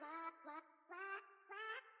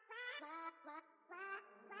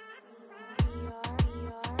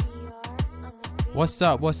What's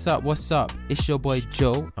up? What's up? What's up? It's your boy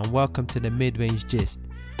Joe, and welcome to the Mid-Range Gist.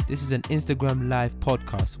 This is an Instagram live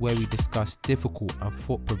podcast where we discuss difficult and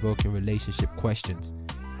thought-provoking relationship questions.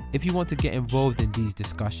 If you want to get involved in these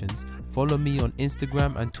discussions, follow me on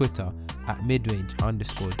Instagram and Twitter at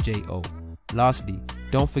midrange_JO. Lastly,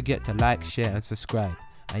 don't forget to like, share, and subscribe,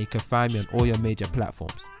 and you can find me on all your major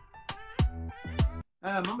platforms.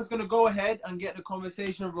 I'm just gonna go ahead and get the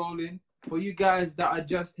conversation rolling for you guys that are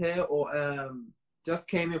just here or just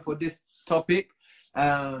came in for this topic.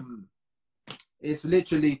 It's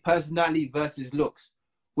literally personality versus looks,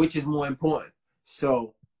 which is more important.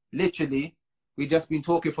 So literally, we just been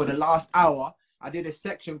talking for the last hour. I did a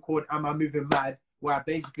section called "Am I Moving Mad?" where I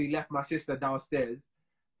basically left my sister downstairs,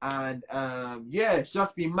 and yeah, it's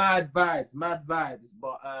just been mad vibes.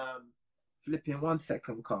 But flipping 1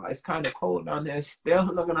 second, car. It's kind of cold down there still.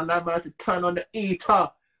 I'm not gonna lie, man. I have to turn on the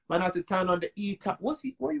heater. Man, I have to turn on the heater. What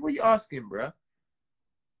are you asking, bro?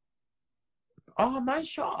 Oh man,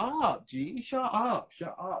 shut up, G. Shut up.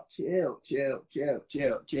 Chill.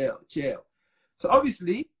 So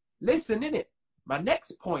obviously, listen, innit? My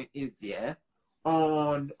next point is, yeah,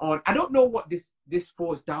 on I don't know what this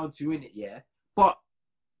falls down to, innit, yeah? But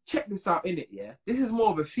check this out, innit, yeah? This is more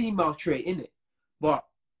of a female trait, innit? But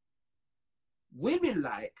women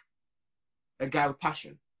like a guy with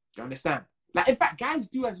passion. Do you understand? Like, in fact, guys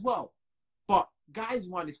do as well. But guys'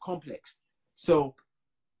 one is complex. So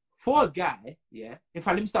for a guy, yeah, in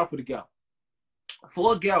fact, let me start with a girl.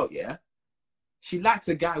 For a girl, yeah, she likes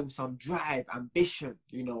a guy with some drive, ambition,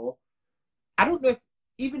 you know. I don't know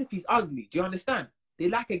even if he's ugly, do you understand? They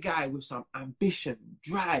like a guy with some ambition,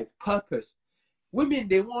 drive, purpose. Women,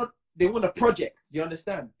 they want a project, do you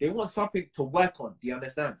understand? They want something to work on, do you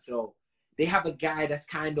understand? So they have a guy that's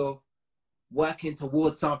kind of working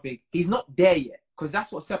towards something. He's not there yet, because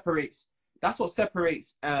that's what separates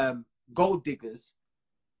gold diggers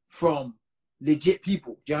from legit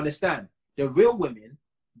people. Do you understand? The real women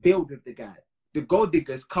build with the guy. The gold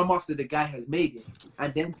diggers come after the guy has made it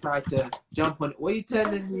and then try to jump on it. What are you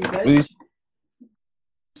telling me, man?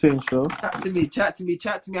 Saying, sure. Chat to me.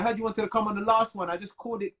 I heard you wanted to come on the last one. I just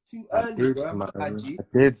called it too early, bro. I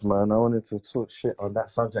did, man. I wanted to talk shit on that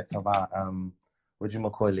subject about what do you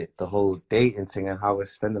call it? The whole dating thing and how we're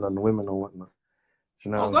spending on women and whatnot. Do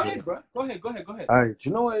you know? Go ahead, bro. Go ahead. Do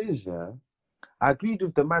you know what it is, yeah? I agreed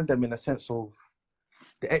with the man them in a sense of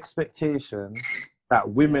the expectation that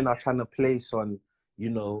women are trying to place on, you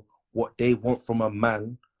know, what they want from a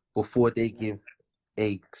man before they give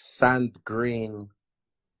a sand grain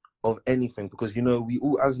of anything. Because, you know, we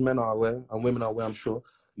all, as men are aware, and women are aware, I'm sure,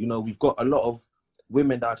 you know, we've got a lot of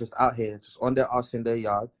women that are just out here, just on their ass in their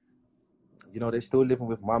yard. You know, they're still living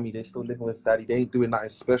with mommy, they're still living with daddy, they ain't doing nothing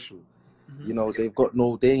special. Mm-hmm. You know, they've got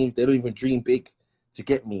they don't even dream big to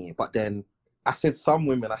get me. But then, I said some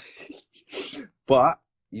women, but,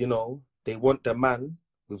 you know, they want the man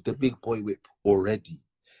with the big boy whip already.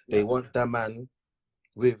 They want the man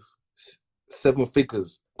with 7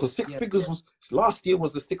 figures. Because 6 figures was, last year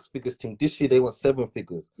was the 6 figures thing. This year they want 7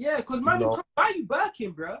 figures. Yeah, because man, why you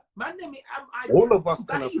Birkin, bro? Man, all of us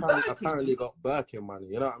apparently got Birkin money.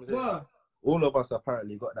 You know what I'm saying? Yeah. All of us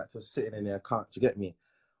apparently got that just sitting in their account. You get me?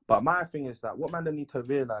 But my thing is that what man they need to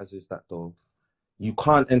realize is that though, you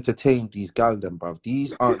can't entertain these gal them, bruv.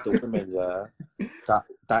 These aren't the women, yeah,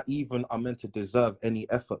 that even are meant to deserve any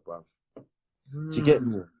effort, bruv. Do you get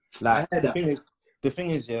me? Like the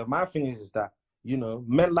thing is, yeah, my thing is that, you know,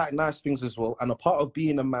 men like nice things as well. And a part of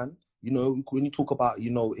being a man, you know, when you talk about,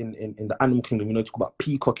 you know, in the animal kingdom, you know, talk about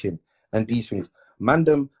peacocking and these things. Man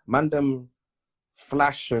them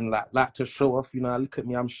flash and like to show off, you know, look at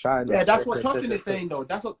me, I'm shy. Yeah, that's what Tosin is saying though.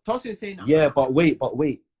 That's what Tosin is saying now. Yeah, but wait.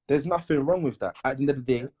 There's nothing wrong with that. At the end of the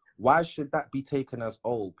day, why should that be taken as,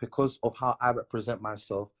 oh, because of how I represent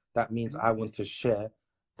myself, that means I want to share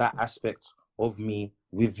that aspect of me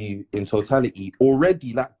with you in totality?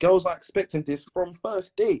 Already, like, girls are expecting this from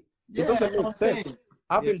first date. It doesn't make sense.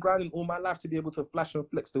 I've been grinding all my life to be able to flash and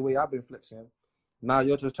flex the way I've been flexing. Now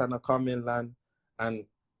you're just trying to come in, land, and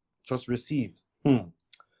just receive. But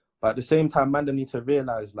at the same time, man, they need to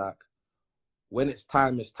realize, like, when it's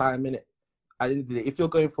time, innit? At the end of the day, if you're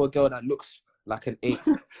going for a girl that looks like an 8,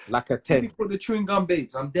 like a 10. For the chewing gum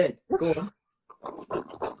babes, I'm dead. Go on.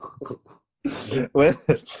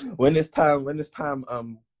 when it's time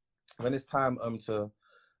to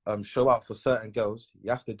show out for certain girls,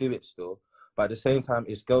 you have to do it still. But at the same time,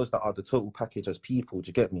 it's girls that are the total package as people. Do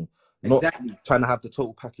you get me? Not trying to have the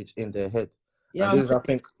total package in their head. Yeah, and this is, I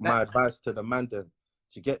think, my advice to the man then.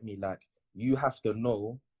 Do you get me? Like, you have to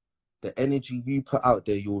know the energy you put out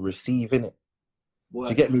there, you'll receive in it. Do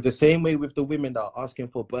you get me? The same way with the women that are asking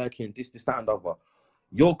for Birkin, this, that, and the other.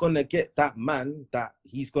 You're gonna get that man that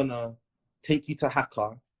he's gonna take you to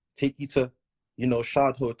Hacker, take you to,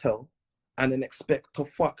 Shard Hotel, and then expect to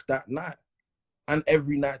fuck that night and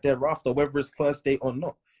every night thereafter, whether it's first date or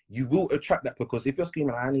not. You will attract that, because if you're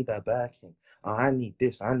screaming, I need that Birkin, I need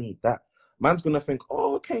this, I need that, man's gonna think,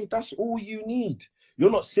 oh, okay, that's all you need.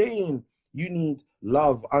 You're not saying you need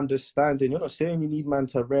love, understanding. You're not saying you need man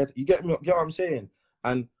to read. You get me? Get what I'm saying?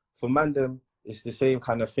 And for man, them, it's the same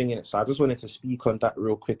kind of thing in it. So I just wanted to speak on that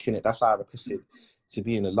real quick in it. That's why I requested to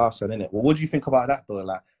be in the last one in it. Well, what do you think about that though?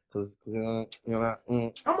 Like, because I'm not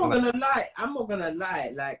gonna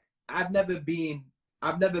lie. Like, I've never had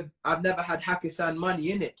Hakkasan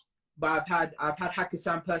money in it, but I've had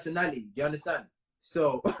Hakkasan personality. Do you understand?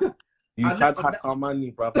 So you've had Hacker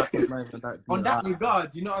money, bro. On that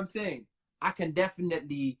regard, you know what I'm saying? I can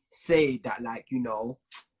definitely say that, like,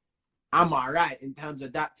 I'm alright in terms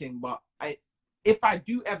of that thing. But if I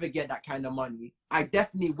do ever get that kind of money, I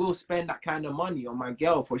definitely will spend that kind of money on my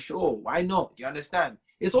girl for sure. Why not? Do you understand?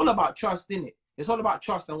 It's all about trust, innit? It's all about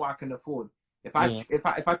trust and what I can afford. If I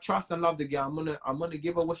trust and love the girl, I'm gonna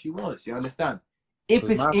give her what she wants. You understand? If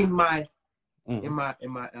it's in my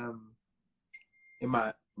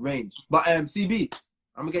range. But CB,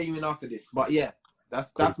 I'm gonna get you in after this. But yeah,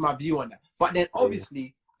 that's my view on that. But then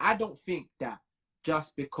obviously, I don't think that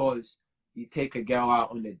just because you take a girl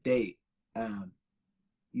out on a date,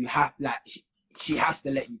 you have, like, she has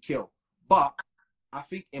to let you kill. But I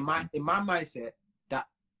think in my mindset that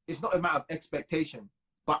it's not a matter of expectation,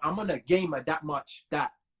 but I'm gonna game her that much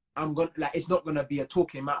that I'm gonna, like, it's not gonna be a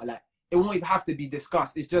talking matter. Like, it won't even have to be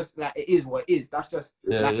discussed. It's just like, it is what it is. That's just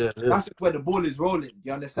that's just where the ball is rolling. Do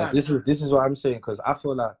you understand? This is what I'm saying, because I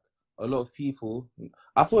feel like a lot of people,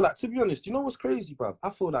 to be honest, you know what's crazy, bruv? I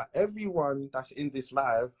feel like everyone that's in this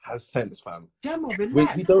live has sense, fam. Gemma,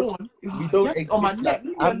 relax. We don't on my neck.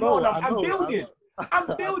 I'm building.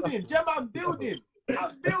 Gemma, I'm building.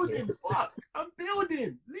 Fuck, I'm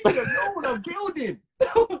building. Leave me alone. I'm building.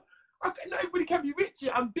 Not everybody can be rich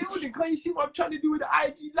yet. I'm building. Can't you see what I'm trying to do with the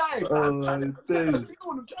IG live? I'm trying to build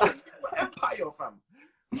an empire, fam.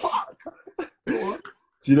 Fuck. Do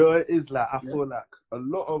you know what it is? Like, I feel like,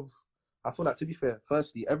 to be fair,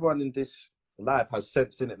 firstly, everyone in this live has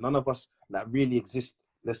sense in it. None of us, like, really exist,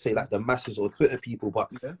 let's say, like the masses or Twitter people. But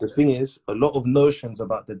the thing is, a lot of notions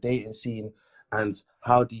about the dating scene and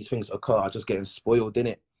how these things occur are just getting spoiled in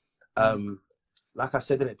it. Like I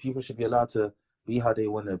said in it, people should be allowed to be how they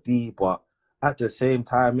want to be, but at the same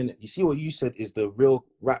time, innit, you see what you said is the real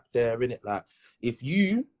rap there, innit? Like, if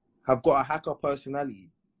you have got a Hacker personality,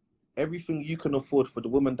 everything you can afford for the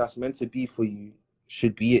woman that's meant to be for you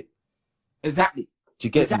should be it. Exactly. Do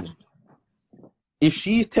you get me? If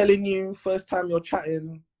she's telling you first time you're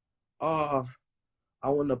chatting, I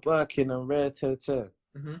want a Birkin and rare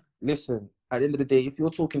listen, at the end of the day, if you're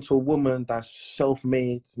talking to a woman that's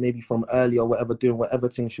self-made, maybe from early or whatever, doing whatever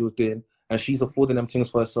thing she was doing, and she's affording them things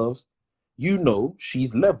for herself,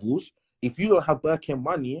 she's levels. If you don't have Birkin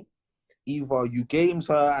money, either you games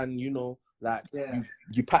her and, you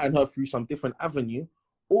pattern her through some different avenue,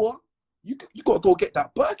 or you got to go get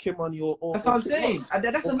that Birkin money. Or that's what I'm saying. And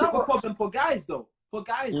that's another problem for guys, though.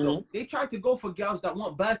 Though, they try to go for girls that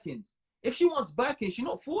want Birkins. If she wants Birkin, she's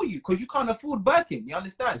not for you because you can't afford Birkin. You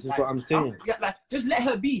understand? This is what I'm saying. Just let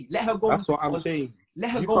her be. Let her go. That's what I'm saying.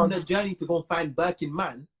 Let her go on the journey to go find Birkin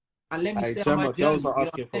man. And let me stay on my journey. Girls are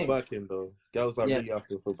asking for Birkin, though. Girls are really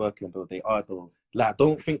asking for Birkin, though. They are, though. Like,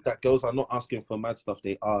 don't think that girls are not asking for mad stuff.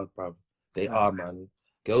 They are, bruv. They are, man.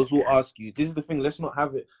 Girls will ask you. This is the thing. Let's not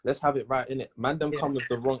have it. Let's have it right, innit? Man, them come with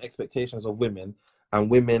the wrong expectations of women, and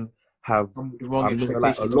women have the wrong expectations.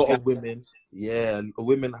 Like, a lot of women,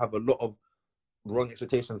 women have a lot of wrong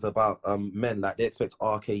expectations about men. Like, they expect,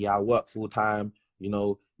 I work full time.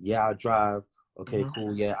 I drive. Okay,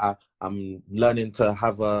 cool. Yeah, I'm learning to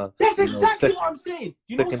have a. That's exactly what I'm saying.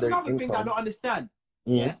 What's another thing that I don't understand?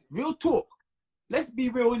 Yeah, real talk. Let's be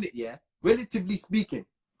real in it. Yeah, relatively speaking,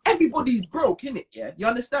 everybody's broke in it. Yeah, you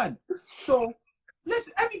understand? So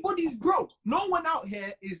everybody's broke. No one out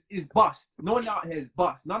here is bust. No one out here is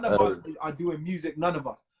bust. None of us are doing music. None of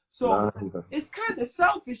us. So it's kind of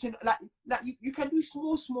selfish and like you can do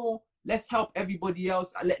small. Let's help everybody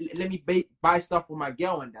else. Let me buy stuff for my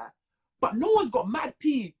girl and that. But no one's got mad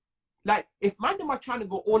pee. Like, if man them are trying to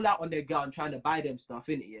go all out on their girl and trying to buy them stuff,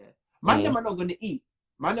 innit, man them are not going to eat.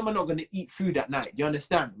 Man them are not going to eat food at night. Do you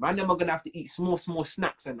understand? Man them are going to have to eat small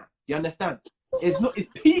snacks and that. Do you understand? It's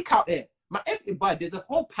peak out here. Everybody, there's a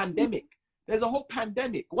whole pandemic.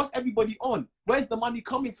 What's everybody on? Where's the money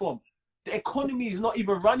coming from? The economy is not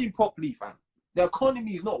even running properly, fam. The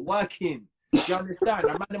economy is not working. Do you understand?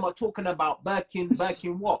 And man, them are talking about Birkin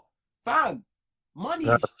what? Fam, money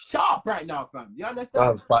is sharp right now, fam. You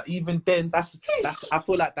understand? But even then, that's Sheesh. I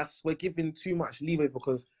feel like we're giving too much leeway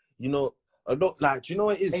because, you know, a lot, like, do you know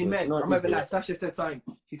what it is? Amen. Do you know what I remember like Sasha said something.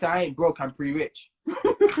 She said, I ain't broke, I'm pre-rich.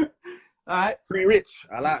 Alright. Pre-rich.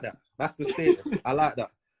 I like that. That's the status. I like that.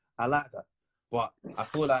 But I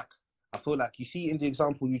feel like you see in the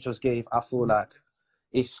example you just gave, I feel like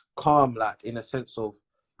it's calm, like in a sense of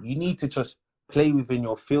you need to just play within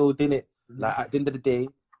your field, innit? Like at the end of the day,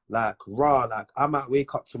 like like I might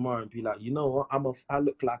wake up tomorrow and be like, you know what, I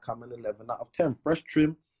look like I'm an 11 out of 10, fresh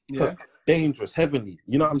trim, dangerous, heavenly.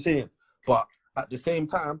 You know what I'm saying? But at the same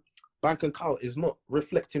time, bank account is not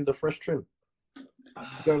reflecting the fresh trim. You know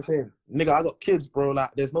what I'm saying? Nigga, I got kids, bro.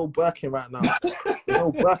 Like, there's no Birkin right now. There's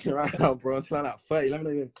no Birkin right now, bro. Until I'm like 30. Let me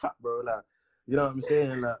not even cut, bro. Like, you know what I'm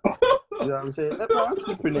saying? Like, you know what I'm saying? Like, I'm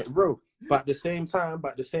flipping it, bro. But at the same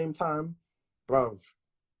time, bro,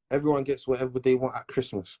 everyone gets whatever they want at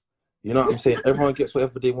Christmas. You know what I'm saying? Everyone gets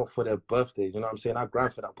whatever they want for their birthday. You know what I'm saying? I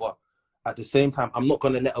grind for that. But at the same time, I'm not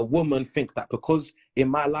going to let a woman think that because in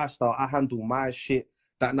my lifestyle, I handle my shit,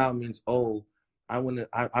 that now means, oh, I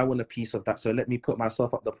want a piece of that. So let me put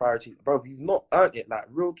myself up the priority. Bro, you've not earned it. Like,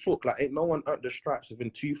 real talk. Like, ain't no one earned the stripes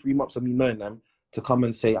within 2-3 months of me knowing them to come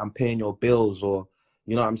and say, I'm paying your bills, or,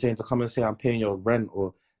 you know what I'm saying? To come and say, I'm paying your rent,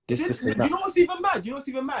 or this and that. You know what's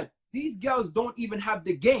even mad? These girls don't even have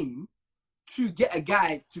the game to get a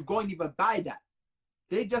guy to go and even buy that.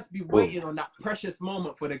 They just be waiting on that precious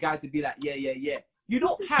moment for the guy to be like, yeah. You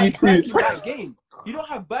don't have Birkin bag game. You don't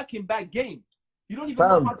have Birkin bag game. You don't even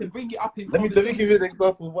know how to bring it up in Let me give you an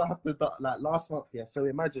example of what happened like last month, yeah. So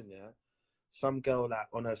imagine, yeah, some girl like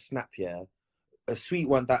on her snap, yeah, a sweet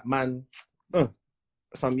one that man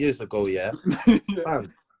some years ago, yeah.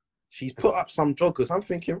 Man, she's put up some joggers. I'm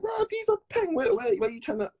thinking, bro, these are peng. Where you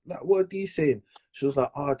trying to, like, what are these saying? She was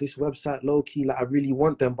like, oh, this website low key, like I really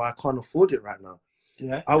want them, but I can't afford it right now.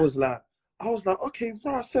 Yeah. I was like, okay,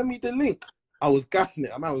 bro, send me the link. I was gassing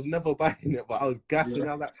it. I mean, I was never buying it, but I was gassing it.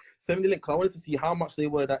 I was like, send me the link, because I wanted to see how much they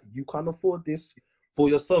were that you can't afford this for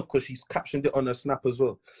yourself, because she's captioned it on her snap as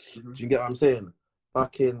well. Do you get what I'm saying?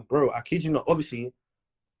 Fucking, bro, I kid you not, obviously,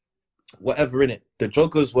 whatever in it, the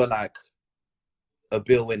joggers were like a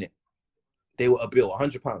bill in it. They were a bill,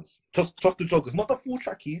 £100. Just the joggers, not the full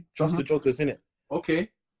trackie, just the joggers in it. Okay.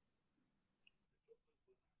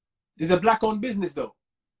 It's a black-owned business, though.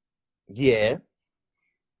 Yeah.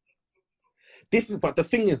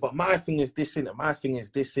 But my thing is this,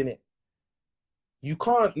 innit? You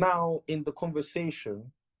can't now, in the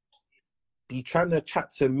conversation, be trying to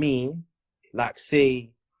chat to me, like,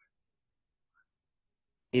 say,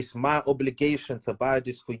 it's my obligation to buy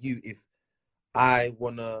this for you if I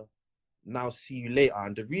want to now see you later.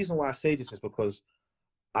 And the reason why I say this is because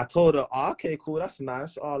I told her, oh, okay, cool, that's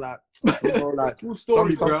nice. Oh, like, you know, like, cool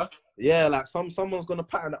story, bro. Yeah, like someone's gonna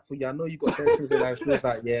pattern that for you. I know you got certain things in life. She was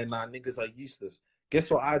like, yeah, nah, niggas are useless. Guess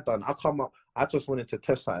what I done? I come up, I just wanted to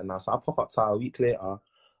test something now. So I pop up to her a week later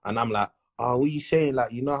and I'm like, oh, what are you saying?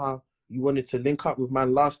 Like, you know how you wanted to link up with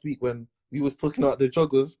man last week when we was talking about the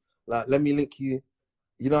joggers? Like, let me link you.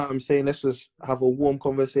 You know what I'm saying? Let's just have a warm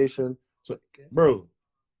conversation. So, bro,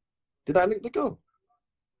 did I link the girl?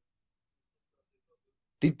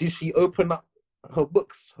 Did she open up her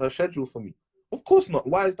books, her schedule for me? Of course not.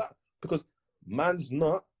 Why is that? Because man's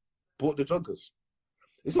not bought the joggers.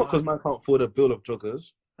 It's not because man can't afford a bill of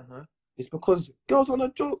joggers. It's because girls on a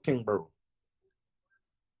joke thing, bro.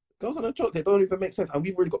 Girls on a joke, they don't even make sense. And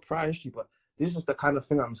we've already got prior history, but this is the kind of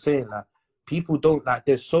thing I'm saying. Like, people don't, like,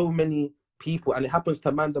 there's so many people, and it happens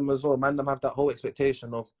to Mandem as well. Mandem have that whole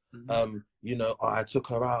expectation of, you know, oh, I took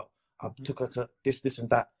her out, I took her to this and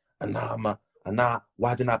that, and now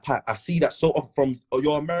why didn't I pack? I see that so often from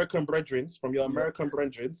your American brethren, on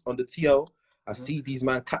the TL. I see these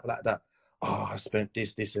man cap like that. Oh, I spent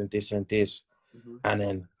this and this and this, and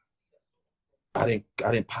then I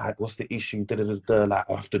didn't pack. What's the issue? Like,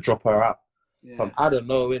 I have to drop her out. Yeah. I don't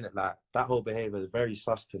know, innit? Like, that whole behavior is very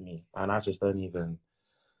sus to me, and I just don't even.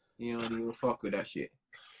 You don't even fuck with that shit.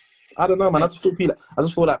 I don't know, man. I just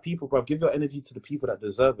feel like people, bro, give your energy to the people that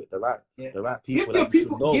deserve it. The right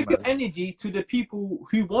people. Give your energy to the people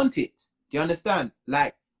who want it. Do you understand?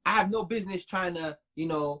 Like, I have no business trying to, you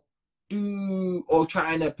know,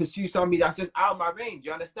 trying to pursue somebody that's just out of my range.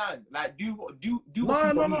 You understand? Like, do what's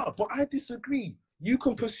No. But I disagree. You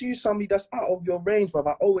can pursue somebody that's out of your range, bro.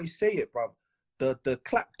 I always say it, bro. The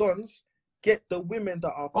clap dons get the women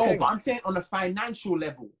that are paying. But I'm saying on a financial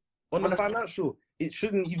level. On the financial, it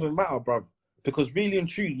shouldn't even matter, bruv. Because really and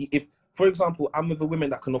truly, if, for example, I'm with a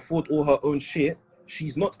woman that can afford all her own shit,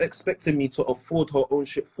 she's not expecting me to afford her own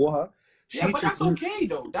shit for her. Yeah, She but that's should okay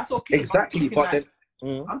though. That's okay. exactly. But But like,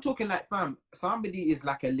 then, I'm talking like, fam, somebody is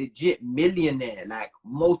like a legit millionaire, like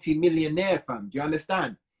multi-millionaire, fam. Do you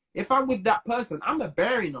understand? If I'm with that person, I'm a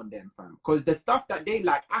bearing on them, fam. Because the stuff that they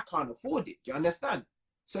like, I can't afford it. Do you understand?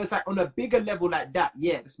 So it's like on a bigger level like that,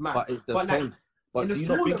 yeah, it's mad. but it But like depends. But in the do you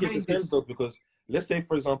not smaller think it depends ranges, though? Because let's say,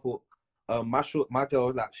 for example, my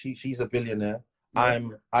girl, like she's a billionaire. yeah,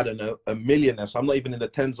 I don't know, a millionaire. So I'm not even in the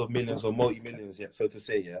tens of millions or multi-millions yet, so to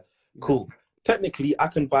say, yeah. Cool. Technically, I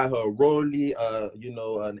can buy her a Rolly, you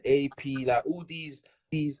know, an AP, like all these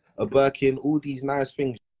a Birkin, all these nice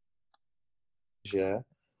things, yeah.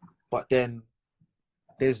 But then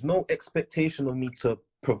there's no expectation of me to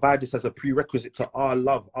provide this as a prerequisite to our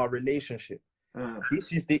love, our relationship.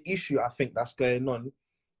 This is the issue I think that's going on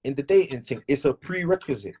in the dating thing. It's a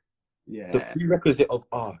prerequisite. yeah, The prerequisite of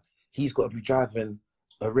he's got to be driving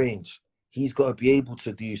a range. He's got to be able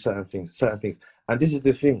to do certain things. And this is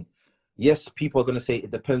the thing. Yes, people are going to say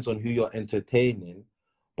it depends on who you're entertaining.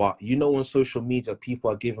 But you know, on social media, people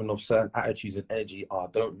are giving off certain attitudes and energy.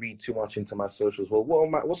 Don't read too much into my socials. Well,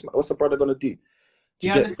 what's a brother going to do? Do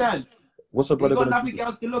you understand? What's a You brother got going to nothing do?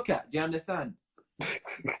 else to look at. Do you understand?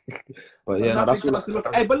 But yeah, no, Nothing else to look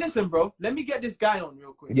at. Hey, but listen, bro. Let me get this guy on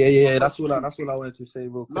real quick. Yeah. That's all I wanted to say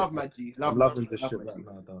real quick. Love my G. I'm loving this shit right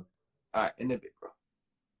now, dog. All right, in a bit, bro.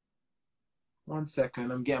 1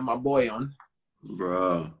 second. I'm getting my boy on.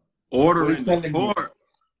 Bro. Order in the court.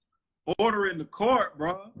 Order in the court,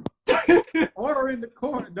 bro. Order in the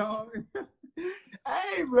court, dog.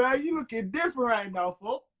 Hey, bro, you looking different right now,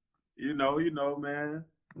 folks. You know, man.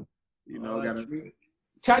 You know, gotta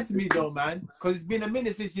chat to me though, man. Because it's been a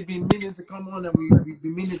minute since you've been meaning to come on and we've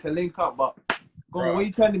been meaning to link up. But go on, what are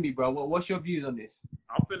you telling me, bro? What's your views on this?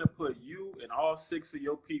 I'm finna put you and all 6 of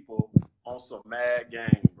your people on some mad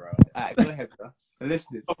game, bro. All right, go ahead, bro. I'm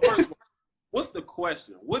listening. So first of all, what's the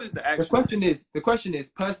question? What is the actual The question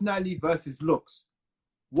is personality versus looks.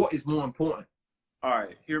 What is more important? All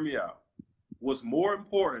right, hear me out. What's more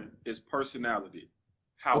important is personality.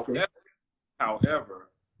 However,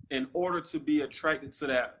 in order to be attracted to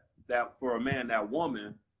that for a man, that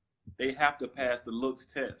woman, they have to pass the looks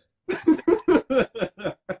test.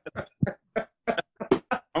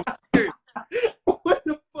 What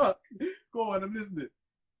the fuck? Go on, I'm listening.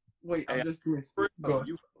 Wait, I'm just doing.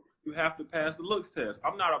 You have to pass the looks test.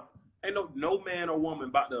 Ain't no man or woman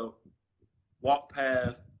about to walk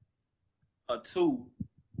past a 2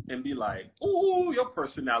 and be like, "Ooh, your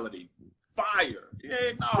personality, fire."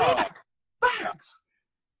 Yeah, no. Facts.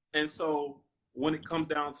 And so when it comes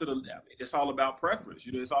down to it's all about preference.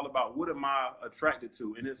 You know, it's all about what am I attracted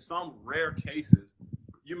to. And in some rare cases,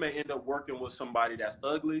 you may end up working with somebody that's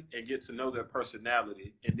ugly and get to know their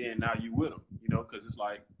personality, and then now you with them. You know, because it's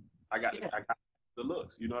like I got the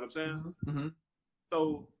looks. You know what I'm saying? Mm-hmm.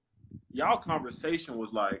 So y'all conversation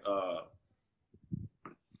was like,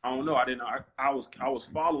 I don't know. I was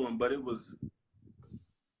following, but it was,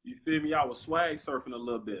 you feel me? I was swag surfing a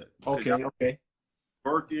little bit. Okay.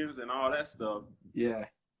 Birkins and all that stuff. Yeah.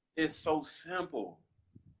 It's so simple.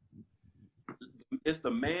 It's the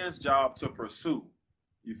man's job to pursue.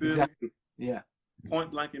 You feel me? Yeah. Point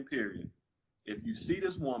blank and period. If you see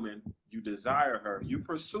this woman, you desire her, you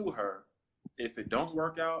pursue her. If it don't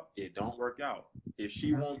work out, it don't work out. If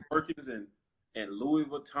she wants Birkins and Louis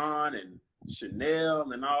Vuitton and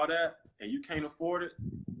Chanel and all that, and you can't afford it,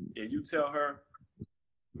 and you tell her,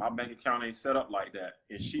 my bank account ain't set up like that,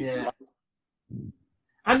 and she's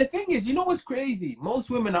And the thing is, you know what's crazy?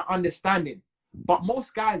 Most women are understanding, but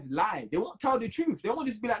most guys lie. They won't tell the truth. They won't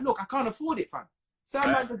just be like, look, I can't afford it, fam.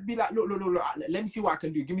 Some man just be like, look, let me see what I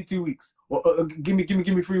can do. Give me 2 weeks, or give me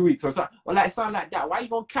 3 weeks, or something, or like something like that. Why you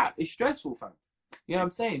gonna cap? It's stressful, fam. You know what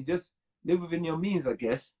I'm saying? Just live within your means, I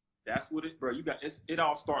guess. That's what bro. It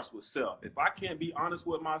all starts with self. If I can't be honest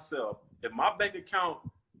with myself, if my bank account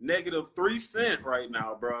 -3 cents right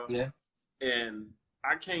now, bro, and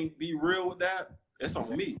I can't be real with that, it's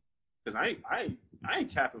on me, because I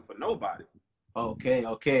ain't capping for nobody. Okay.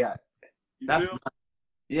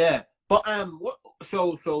 Yeah. But what?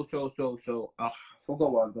 So I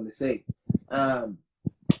forgot what I was gonna say.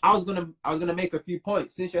 I was gonna make a few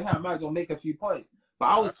points. Since you're here, I might as well make a few points. But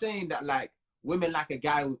I was saying that like women like a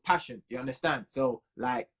guy with passion. You understand? So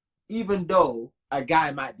like even though a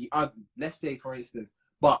guy might be ugly, let's say for instance,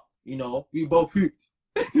 but you know we both hooped.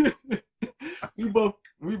 we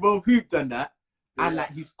both hooped on that, and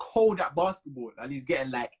like he's cold at basketball and he's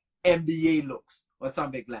getting like NBA looks or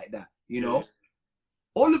something like that. You know,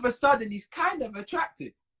 all of a sudden he's kind of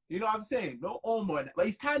attractive. You know what I'm saying? No homo, but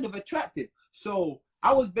he's kind of attractive. So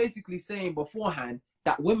I was basically saying beforehand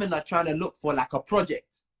that women are trying to look for like a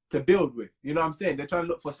project to build with. You know what I'm saying? They're trying to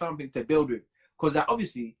look for something to build with. Because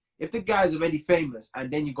obviously, if the guy's already famous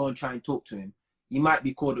and then you go and try and talk to him, you might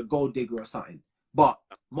be called a gold digger or something. But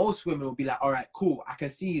most women will be like, all right, cool. I can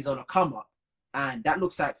see he's on a come up. And that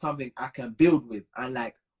looks like something I can build with. And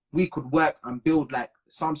like, we could work and build like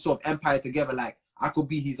some sort of empire together. Like, I could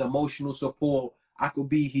be his emotional support. I could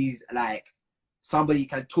be his, like, somebody you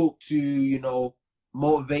can talk to, you know,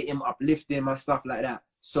 motivate him, uplift him and stuff like that.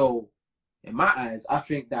 So in my eyes, I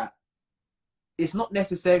think that it's not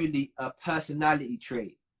necessarily a personality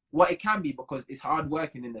trait. What it can be, because it's hard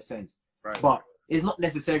working in a sense, Right. but it's not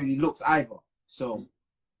necessarily looks either. So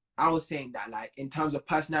I was saying that, like, in terms of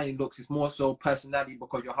personality looks, it's more so personality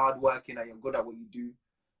because you're hard working and you're good at what you do.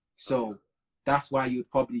 So that's why you'd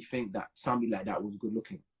probably think that somebody like that was good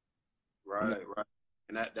looking. Right, right.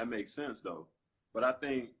 And that makes sense though. But I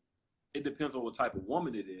think it depends on what type of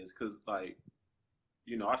woman it is, because like,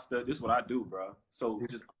 you know, this is what I do, bro. So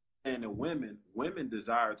just understanding women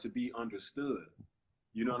desire to be understood.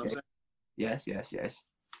 You know what I'm saying? Yes, yes, yes.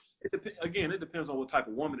 Again, it depends on what type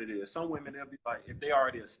of woman it is. Some women, they'll be like, if they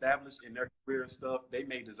already established in their career and stuff, they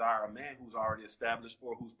may desire a man who's already established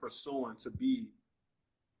or who's pursuing to be,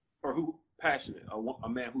 or who passionate, a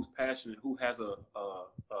man who's passionate, who has a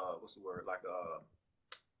what's the word, like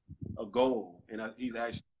a goal, and he's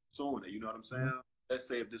actually pursuing it. You know what I'm saying? Let's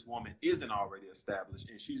say if this woman isn't already established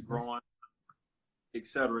and she's growing, et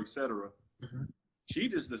cetera, she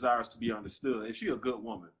just desires to be understood. And she's a good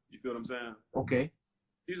woman. You feel what I'm saying? Okay.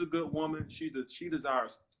 She's a good woman. She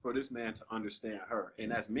desires for this man to understand her.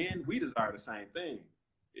 And as men, we desire the same thing.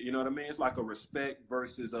 You know what I mean? It's like a respect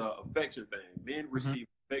versus a affection thing. Men receive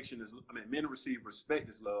affection as, men receive respect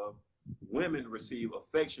as love. Women receive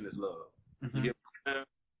affection as love. You get what I'm saying?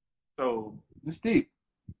 So it's deep.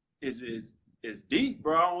 It's deep,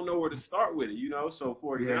 bro. I don't know where to start with it, you know? So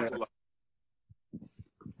for example,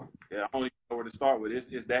 I don't even know where to start with it.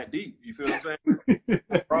 It's that deep. You feel what I'm saying?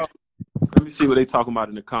 Bro, let me see what they talking about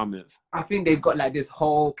in the comments. I think they've got like this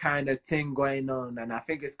whole kind of thing going on, and I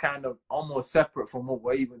think it's kind of almost separate from what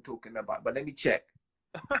we're even talking about. But let me check.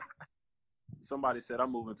 Somebody said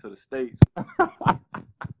I'm moving to the States.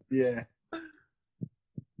 Yeah.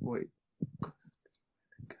 Wait.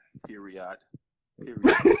 Period.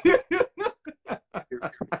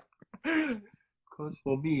 Because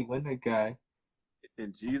for me, when a guy,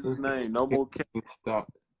 in Jesus' name, no more cap.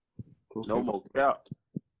 No more cap.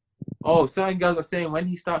 Oh, certain guys are saying when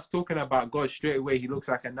he starts talking about God straight away, he looks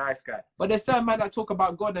like a nice guy. But there's certain men that talk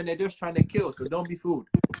about God and they're just trying to kill, so don't be fooled.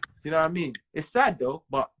 You know what I mean? It's sad though,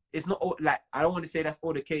 but it's not all, like, I don't want to say that's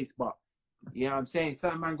all the case, but you know what I'm saying?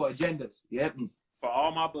 Certain men got agendas. You get me? For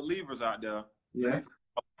all my believers out there, yeah.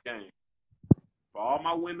 For all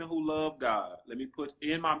my women who love God, let me put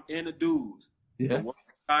in the dudes. Yeah. What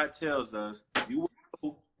God tells us, you will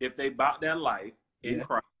know if they bought their life in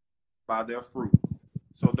Christ by their fruit.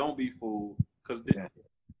 So don't be fooled, because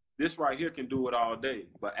this right here can do it all day,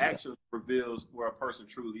 but action reveals where a person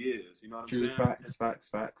truly is. You know what I'm saying?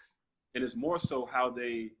 Facts. And it's more so how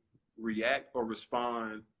they react or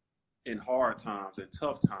respond in hard times and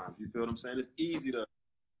tough times. You feel what I'm saying? It's easy to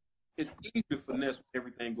finesse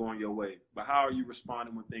everything going your way, but how are you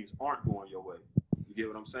responding when things aren't going your way? You get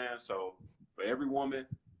what I'm saying? So for every woman,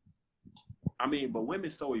 but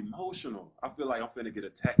women's so emotional. I feel like I'm finna get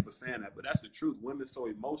attacked for saying that, but that's the truth. Women's so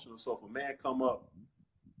emotional. So if a man come up,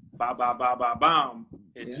 bam,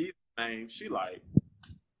 in Jesus' name, she like,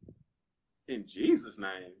 in Jesus'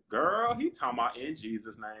 name, girl, he talking about in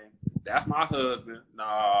Jesus' name. That's my husband.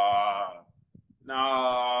 Nah.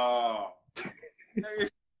 Hey,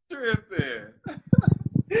 tripping.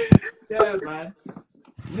 Yeah, man.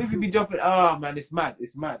 Niggas be jumping. Oh man, it's mad.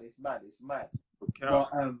 Okay. But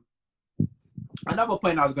another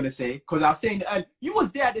point I was gonna say, because I was saying you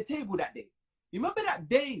was there at the table that day. You remember that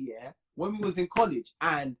day, when we was in college,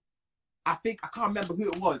 and I can't remember who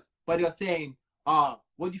it was, but they were saying, what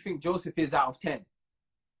do you think Joseph is out of 10?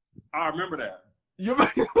 I remember that. You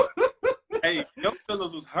remember? Hey, your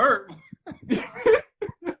fellas was hurt.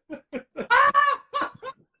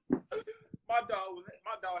 My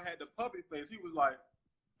dog had the puppy face. He was like,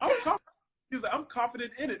 I'm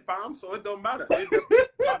confident in it, fam, so it don't matter. It doesn't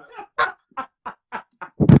matter.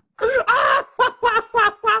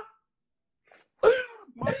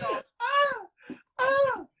 My dog.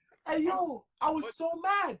 Hey yo, I was so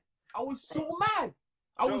mad.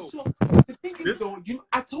 The thing is though,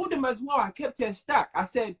 I told him as well, I kept it a stack. I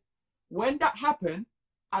said, when that happened,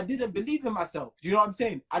 I didn't believe in myself. You know what I'm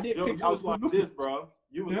saying? I didn't think I was like this, bro.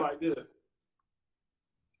 You was like this.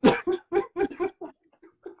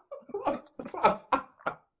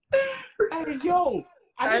 Hey, yo,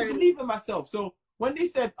 I didn't believe in myself. So when they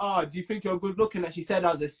said, "Oh, do you think you're good looking?" and she said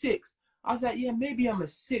I was a 6, I was like, "Yeah, maybe I'm a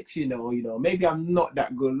 6. Maybe I'm not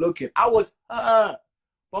that good looking." I was hurt.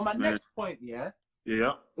 But my next point,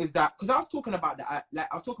 is that because I was talking about that,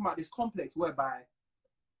 I was talking about this complex whereby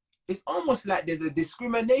it's almost like there's a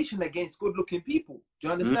discrimination against good-looking people. Do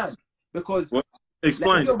you understand? Because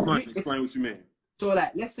explain what you mean. So,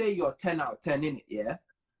 like, let's say you're 10 out of 10 in it, yeah.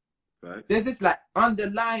 Facts. There's this like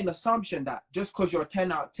underlying assumption that just because you're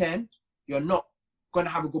 10 out of 10, you're not gonna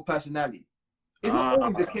have a good personality. It's not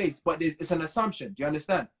always the case, but it's an assumption. Do you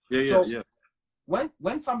understand? Yeah.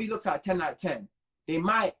 When somebody looks at 10 out of 10, they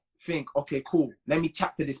might think, okay, cool, let me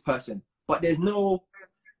chat to this person. But there's no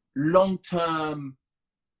long-term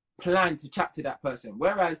plan to chat to that person.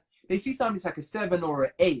 Whereas they see something like a 7 or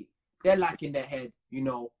an 8, they're like in their head,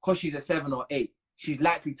 because she's a 7 or 8, she's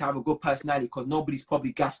likely to have a good personality because nobody's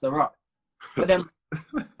probably gassed her up. But then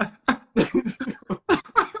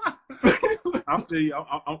I feel you.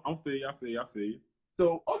 I feel you.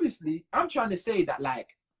 So obviously, I'm trying to say that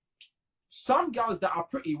like some girls that are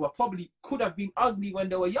pretty could have been ugly when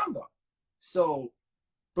they were younger. So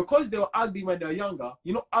because they were ugly when they were younger,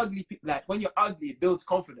 ugly people, like when you're ugly, it builds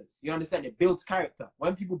confidence. You understand? It builds character.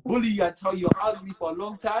 When people bully you and tell you you're ugly for a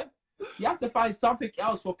long time, you have to find something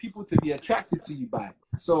else for people to be attracted to you by.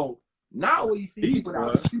 So now when you see people that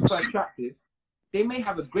are super attractive, they may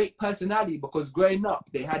have a great personality because growing up,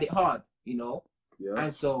 they had it hard, Yeah.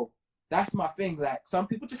 And so that's my thing. Like some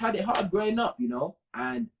people just had it hard growing up,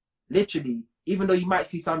 and literally, even though you might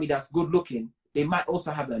see somebody that's good looking, they might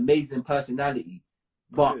also have an amazing personality.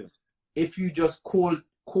 But if you just call it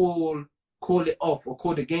off or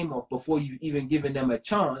call the game off before you've even given them a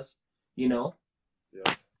chance,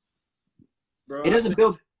 Bro, it doesn't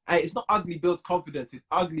build. It's not ugly builds confidence. It's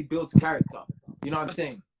ugly builds character. You know what I'm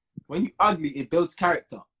saying? When you ugly, it builds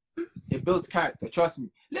character. It builds character. Trust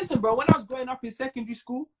me. Listen, bro. When I was growing up in secondary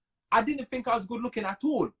school, I didn't think I was good looking at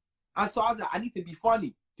all. And so I was like, I need to be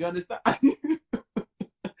funny. Do you understand?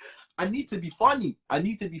 I need to be funny. I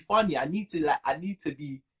need to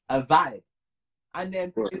be a vibe. And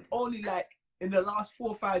then it's only like in the last 4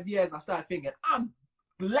 or 5 years, I started thinking, I'm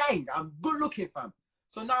blank. I'm good looking, fam.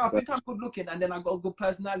 So now I think I'm good looking, and then I got a good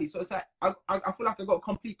personality. So it's like I feel like I got a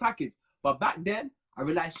complete package. But back then, I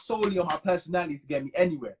relied solely on my personality to get me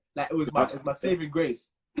anywhere. Like it was my saving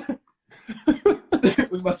grace.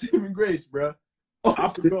 It was my saving grace, bro. I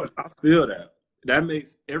feel that. That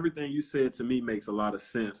makes everything you said to me makes a lot of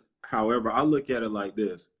sense. However, I look at it like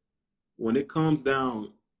this: when it comes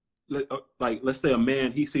down, like let's say a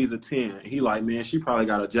man, he sees a 10, and he like, man, she probably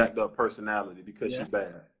got a jacked up personality because she's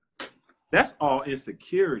bad. That's all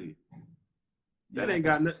insecurity. That ain't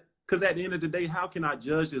got nothing. Because at the end of the day, how can I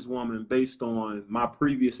judge this woman based on my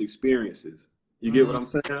previous experiences? You get what I'm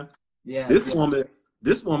saying? Yeah. This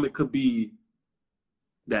woman could be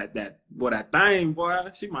that thing,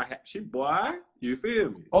 boy. She might have, boy. You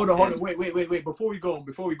feel me? Hold on. Wait. Before we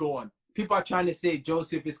go on, people are trying to say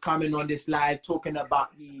Joseph is coming on this live talking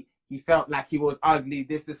about he felt like he was ugly,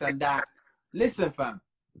 this and that. Listen, fam.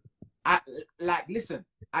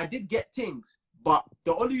 I did get things, but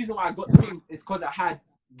the only reason why I got things is because I had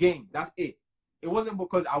game. That's it. It wasn't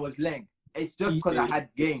because I was lame. It's just because I had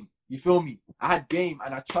game. You feel me? I had game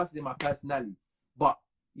and I trusted in my personality. But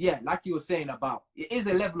yeah, like you were saying about, it is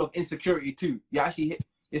a level of insecurity too.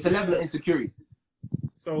 It's a level of insecurity.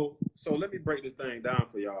 So let me break this thing down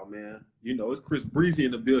for y'all, man. It's Chris Breezy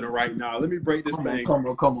in the building right now. Let me break this thing. Come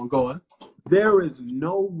on, go on. There is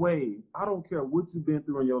no way, I don't care what you've been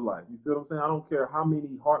through in your life. You feel what I'm saying? I don't care how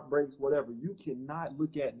many heartbreaks, whatever. You cannot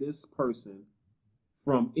look at this person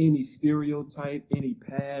from any stereotype, any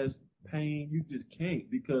past pain. You just can't,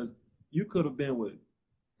 because you could have been with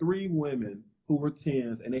 3 women who were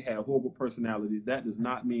 10s and they had horrible personalities. That does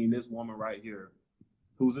not mean this woman right here,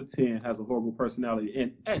 who's a 10, has a horrible personality.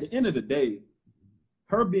 And at the end of the day,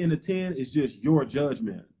 her being a 10 is just your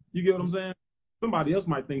judgment. You get what I'm saying? Somebody else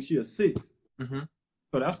might think she a 6. Mm-hmm.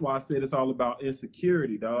 So that's why I said it's all about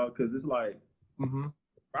insecurity, dog. Because it's like,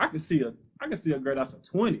 I can see a girl that's a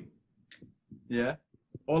 20. Yeah.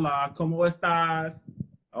 Hola, ¿cómo estás?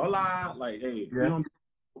 Hola. Like, hey,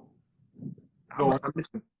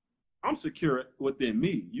 I'm secure within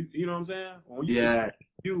me. You know what I'm saying?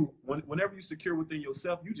 Whenever you secure within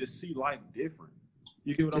yourself, you just see life different.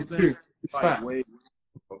 You get what I'm saying? It's like,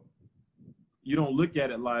 you don't look at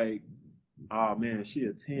it like, oh man, she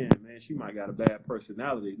a 10, man, she might got a bad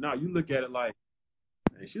personality. No, you look at it like,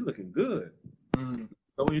 man, she looking good.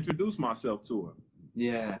 Go introduce myself to her.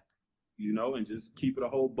 Yeah. And just keep it a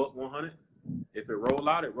whole buck 100. If it roll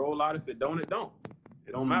out, it roll out. If it don't, it don't.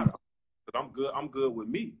 It don't matter. Because I'm good with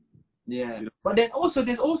me. Yeah. You know? But then also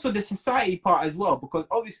there's also the society part as well, because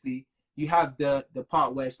obviously you have the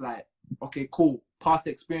part where it's like, okay, cool, past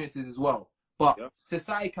experiences as well. But Yep.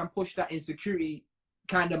 society can push that insecurity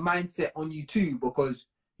kind of mindset on you too, because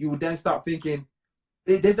you would then start thinking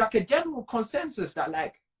there's like a general consensus that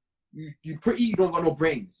like you don't got no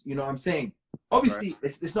brains. You know what I'm saying? Obviously,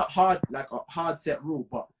 it's not hard, like a hard set rule,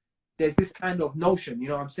 but there's this kind of notion, you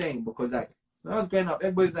know what I'm saying? Because like when I was growing up,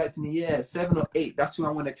 everybody's like to me, yeah, 7 or 8, that's who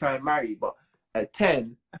I want to try and marry. But at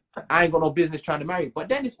 10, I ain't got no business trying to marry. But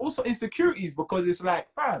then it's also insecurities, because it's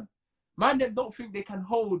like, fam, man, them don't think they can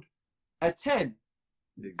hold a 10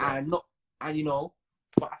 and not, and you know.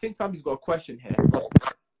 But I think somebody's got a question here.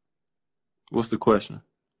 What's the question?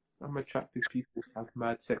 Some attractive people have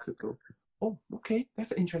mad sex appeal. Oh, okay,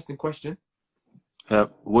 that's an interesting question.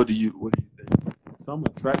 What do you think? Some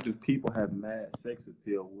attractive people have mad sex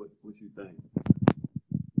appeal. What you think?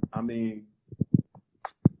 I mean,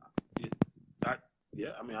 I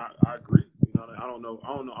agree. You know, I don't know. I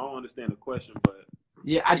don't understand the question, but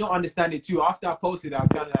yeah, I don't understand it too. After I posted it, I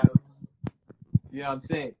was kind of like, you know what I'm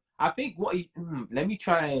saying? I think let me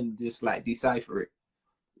try and just like decipher it.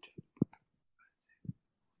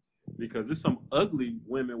 Because there's some ugly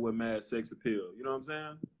women with mad sex appeal. You know what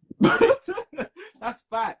I'm saying? That's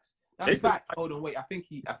facts. That's facts. Hold on, wait. I think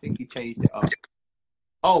he changed it up.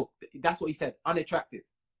 Oh, that's what he said. Unattractive.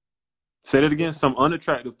 Say that again. Some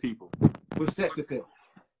unattractive people with sex appeal.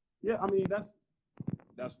 Yeah, I mean that's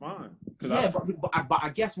fine. Yeah, but I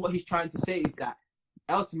guess what he's trying to say is that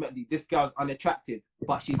ultimately this girl's unattractive,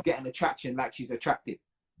 but she's getting attraction like she's attractive.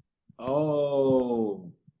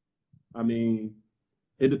 Oh, I mean,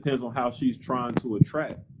 it depends on how she's trying to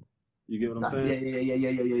attract. You get what I'm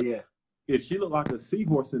saying? Yeah. If she look like a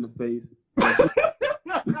seahorse in the face.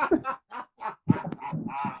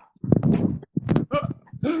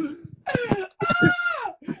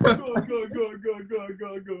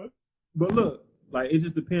 Go. But look, like it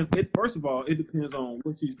just depends. First of all, it depends on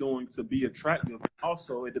what she's doing to be attractive.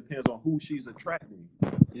 Also, it depends on who she's attracting.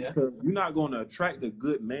 Yeah. Because you're not going to attract a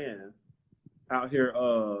good man out here,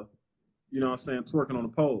 you know what I'm saying, twerking on the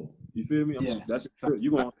pole. You feel me? Yeah. That's true.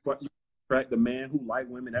 You're going to attract a man who like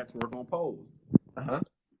women that twerk on poles.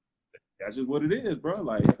 That's just what it is, bro.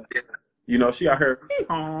 Like, you know, she out here,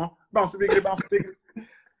 bounce biggity.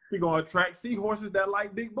 She going to attract seahorses that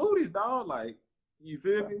like big booties, dog. Like, you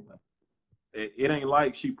feel me? It ain't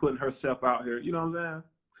like she putting herself out here. You know what I'm saying?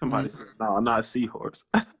 Somebody said, no, I'm not a seahorse.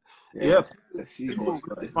 Yeah. Seahorse,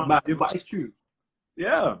 but it's true.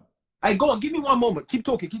 Yeah. Hey, go on. Give me one moment. Keep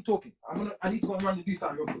talking. I need to go and run and do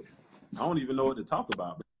something real quick. I don't even know what to talk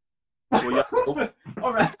about. Well, yeah,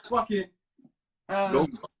 all right. Fucking.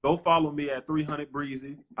 Go follow me at 300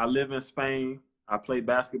 Breezy. I live in Spain. I play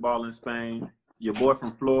basketball in Spain. Your boy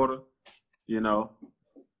from Florida, you know.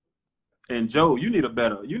 And Joe, you need a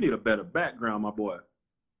better background, my boy.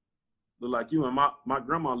 Look like you in my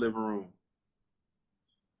grandma's living room.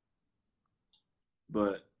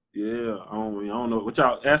 But yeah, I don't know. What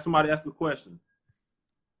y'all ask somebody ask a question.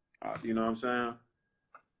 You know what I'm saying?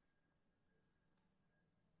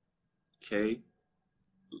 Okay.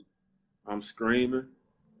 I'm screaming.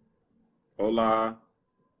 Hola.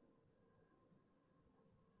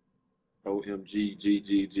 OMG,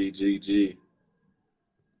 G.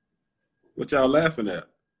 What y'all laughing at?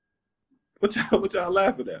 What y'all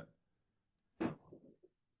laughing at?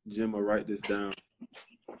 Jim will write this down.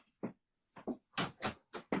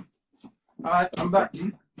 All right, I'm back.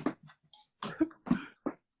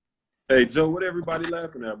 Hey Joe, what everybody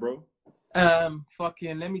laughing at, bro?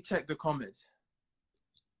 Fucking let me check the comments.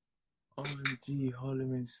 OMG,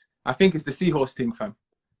 Hollerins. I think it's the seahorse thing, fam.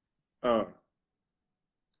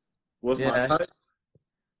 What's my type?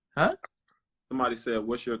 Huh? Somebody said,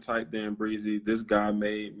 "What's your type?" Then Breezy, this guy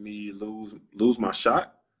made me lose my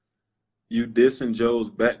shot. You dissing Joe's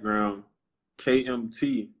background,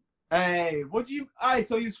 KMT. Hey,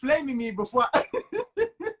 so you was flaming me before?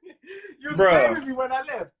 You was flaming me when I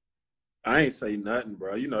left. I ain't say nothing,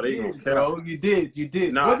 bro. You know they gonna care. Bro, you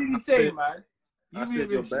did. Nah, what did he say, man? You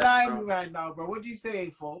even slimy right now, bro. What did you say,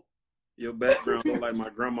 folk? Your background look like my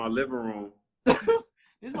grandma's living room.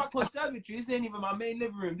 This is my conservatory. This ain't even my main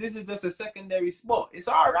living room. This is just a secondary spot. It's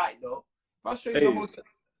all right, though. If I show you the whole,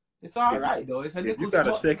 it's all right, though. It's a little spot. You got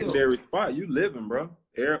a secondary spot. You living, bro.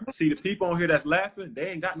 See, the people on here that's laughing,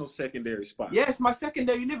 they ain't got no secondary spot. Yeah, it's my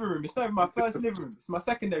secondary living room. It's not even my first living room. It's my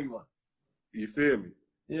secondary one. You feel me?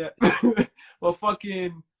 Yeah. Well,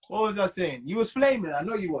 fucking, what was I saying? You was flaming. I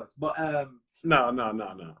know you was, but No.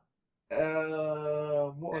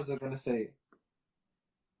 What was I gonna say?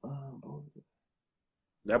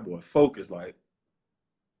 That boy focused like.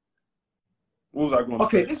 What was I going to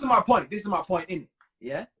Okay, say? this is my point. This is my point in it.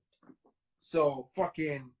 Yeah. So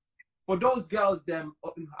fucking for those girls, I'm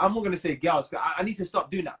not gonna say girls. 'Cause I need to stop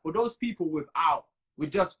doing that. For those people with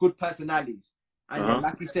just good personalities and then,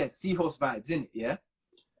 like you said, seahorse vibes in it. Yeah.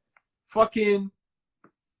 Fucking.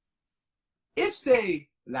 If say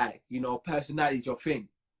like personality is your thing,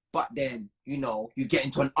 but then you get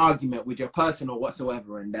into an argument with your person or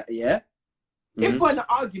whatsoever, and that if we're in an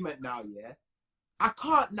argument now, I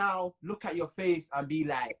can't now look at your face and be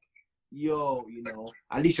like, yo,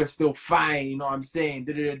 at least you're still fine, you know what I'm saying?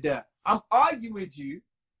 I'm arguing with you,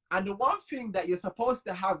 and the one thing that you're supposed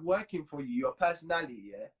to have working for you, your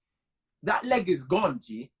personality, that leg is gone,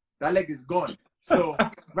 G. That leg is gone. So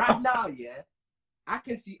right now, I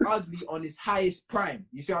can see ugly on his highest prime.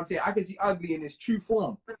 You see what I'm saying? I can see ugly in his true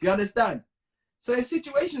form. You understand? So in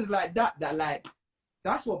situations like that,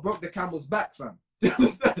 that's what broke the camel's back, fam. You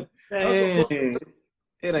understand? Hey,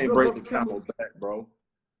 it ain't break the camel's back, bro.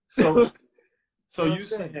 So you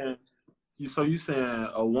saying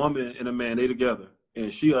a woman and a man, they together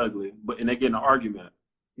and she ugly, and they get in an argument.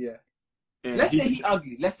 Yeah. And let's say he's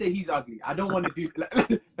ugly. Let's say he's ugly. I don't want to do.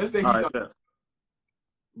 Let's say he's ugly. Yeah.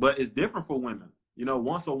 But it's different for women.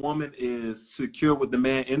 Once a woman is secure with the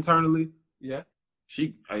man internally,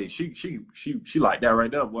 she like that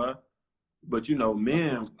right there, boy. But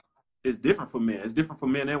men, it's different for men. It's different for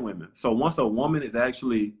men and women. So once a woman is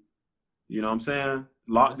actually, what I'm saying,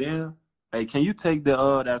 locked in. Hey, can you take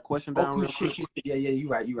that question down? Oh, shit. Yeah, you're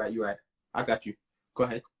right. I got you. Go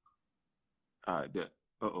ahead. All right, bet.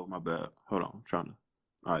 My bad. Hold on, I'm trying to.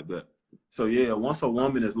 All right, bet. So yeah, once a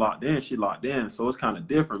woman is locked in, she locked in. So it's kind of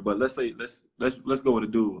different. But let's go with a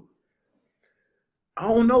dude. I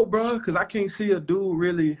don't know, bro, because I can't see a dude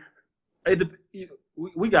really.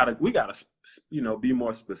 We gotta be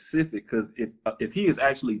more specific, because if he is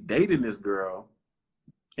actually dating this girl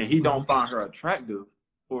and he don't find her attractive,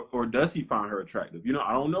 or does he find her attractive?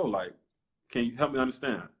 I don't know. Like, can you help me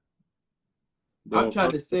understand? I'm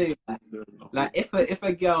trying to say, like if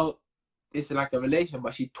a girl is like a relationship,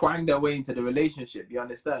 but she twanged her way into the relationship, you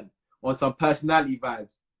understand? On some personality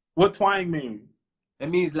vibes. What twang mean? It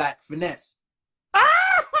means like finesse. All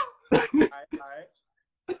right.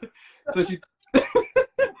 So she.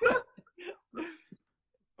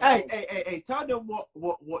 Hey! Tell them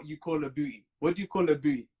what you call a booty. What do you call a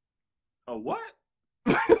booty? A what?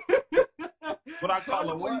 What I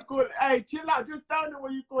call it? What you call it? Hey, chill out. Just tell them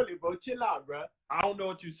what you call it, bro. Chill out, bro. I don't know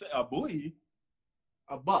what you say. A booty?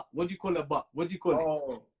 A butt. What do you call a butt? What do you call it?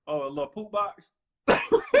 Oh, a little poop box.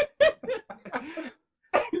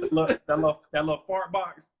 that little fart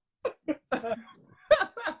box.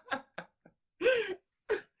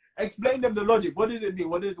 Explain them the logic. What does it mean?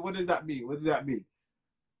 What does that mean? What does that mean?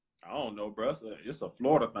 I don't know, bro. It's a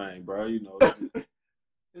Florida thing, bro. I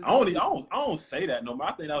don't say that no more.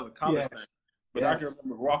 I think that was a college thing. But I can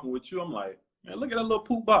remember walking with you. I'm like, man, look at that little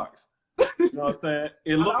poop box. You know what I'm saying?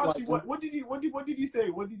 It looked like. What did he say?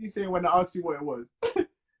 What did he say when I asked you what it was? I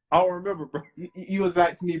don't remember, bro. He was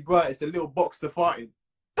like to me, bro, it's a little box to fart in.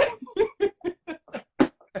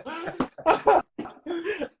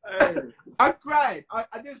 Hey. I cried. I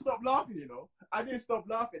didn't stop laughing, I didn't stop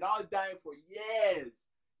laughing. I was dying for years.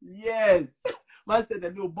 Man said a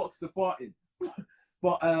little box to fart in.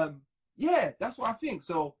 But that's what I think.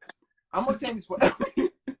 So I'm not saying this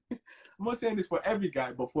for every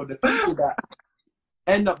guy, but for the people that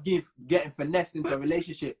end up getting finessed into a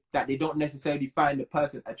relationship that they don't necessarily find the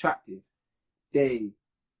person attractive, they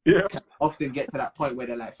often get to that point where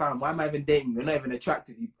they're like, fam, why am I even dating you? You're not even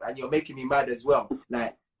attractive, and you're making me mad as well.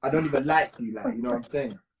 Like, I don't even like you, like, you know what I'm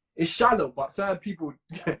saying? It's shallow, but certain people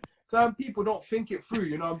don't think it through,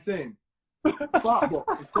 you know what I'm saying? Fart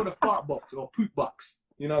box. It's called a fart box or poop box.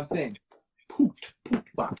 You know what I'm saying? Poop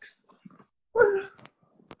box.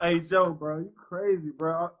 Hey, Joe, bro, you crazy,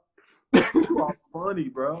 bro. You are funny,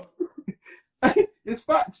 bro. It's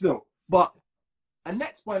facts, though. But a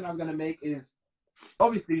next point I was going to make is,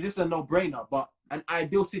 obviously, this is a no-brainer, but an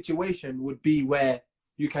ideal situation would be where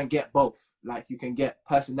you can get both. Like, you can get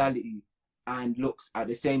personality and looks at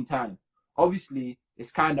the same time. Obviously,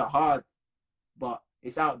 it's kind of hard, but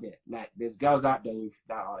it's out there. Like, there's girls out there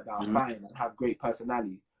that are fine and have great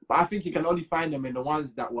personalities. But I think you can only find them in the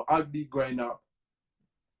ones that were ugly growing up.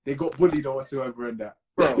 They got bullied or whatsoever in that.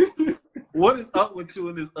 Bro, what is up with you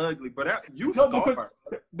and this ugly? But you scarred.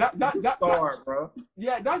 That scarred, bro.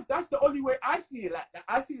 Yeah, that's the only way I see it. Like,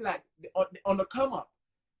 I see it like on the come up.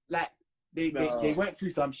 Like, they went through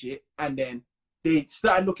some shit and then they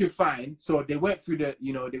started looking fine. So they went through the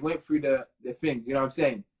things. You know what I'm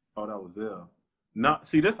saying? Oh, that was it.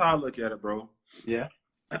 See, that's how I look at it, bro. Yeah.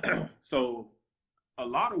 So a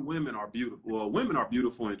lot of women are beautiful. Well, women are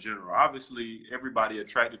beautiful in general. Obviously, everybody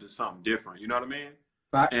attracted to something different. You know what I mean?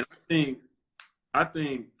 Facts. And I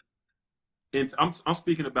think, and I'm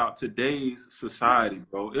speaking about today's society,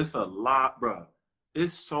 bro. It's a lot, bro.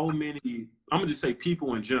 It's so many. I'm gonna just say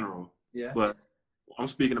people in general. Yeah. But I'm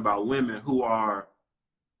speaking about women who are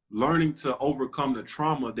learning to overcome the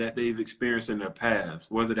trauma that they've experienced in their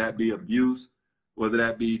past, whether that be abuse, whether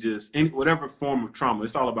that be just whatever form of trauma.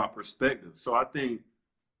 It's all about perspective. So I think,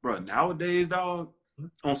 bro, nowadays, dog,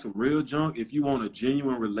 on some real junk, if you want a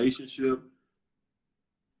genuine relationship,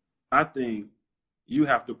 I think you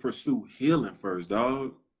have to pursue healing first,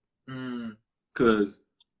 dog. Because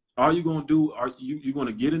all you're going to do, you're going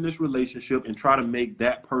to get in this relationship and try to make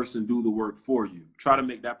that person do the work for you. Try to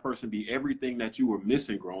make that person be everything that you were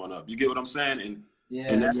missing growing up. You get what I'm saying?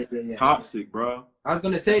 And that's toxic, bro. I was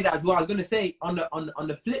gonna say that as well. I was gonna say on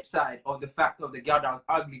the flip side of the fact of the girl that was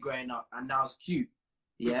ugly growing up and now is cute.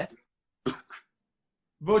 Yeah.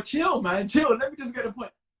 Bro, chill, man. Chill. Let me just get a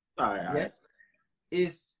point. All right.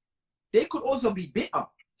 Is they could also be bitter.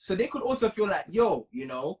 So they could also feel like, yo, you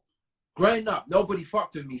know, growing up, nobody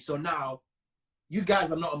fucked with me. So now you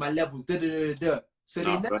guys are not on my levels. So they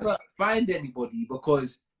never find anybody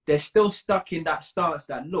because they're still stuck in that stance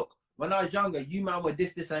that, look, when I was younger, you man were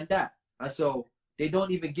this, and that. And so they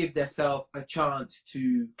don't even give themselves a chance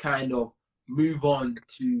to kind of move on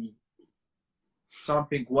to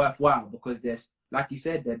something worthwhile because they're, like you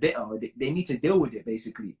said, they're bitter. They need to deal with it,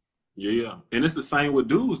 basically. Yeah. And it's the same with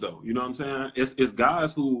dudes, though. You know what I'm saying? It's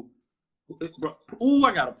guys who,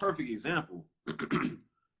 I got a perfect example.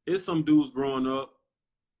 It's some dudes growing up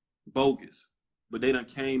bogus, but they done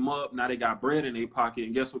came up, now they got bread in their pocket,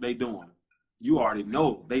 and guess what they doing? You already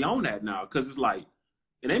know. They own that now, because it's like,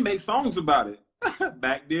 and they make songs about it.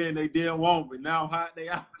 Back then, they didn't want, but now hot, they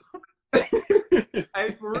out.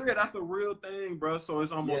 Hey, for real, that's a real thing, bro. So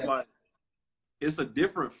it's almost like, it's a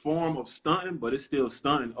different form of stunting, but it's still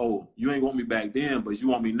stunting. Oh, you ain't want me back then, but you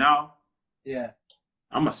want me now? Yeah.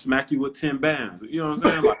 I'm going to smack you with 10 bands. You know what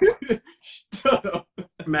I'm saying? Like, shut up.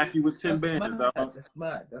 Smack you with 10 bands, dog. That's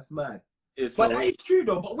mad. But that is true,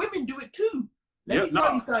 though. But women do it, too. Let me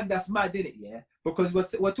tell you something that's mad, innit, yeah? Because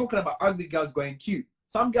we're talking about ugly girls going cute.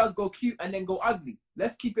 Some girls go cute and then go ugly.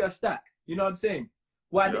 Let's keep it a stack. You know what I'm saying?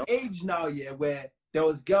 We're at the age now, where there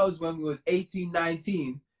was girls when we was 18,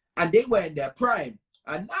 19, and they were in their prime.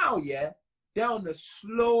 And now, they're on the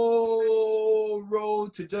slow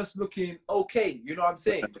road to just looking okay. You know what I'm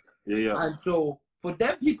saying? Yeah. And so for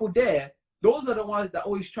them people there, those are the ones that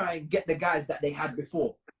always try and get the guys that they had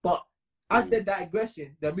before. But as they're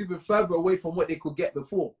digressing, they're moving further away from what they could get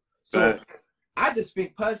before. So I just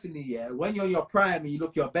think personally, when you're in your prime and you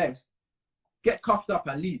look your best, get cuffed up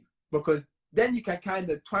and leave. Because then you can kind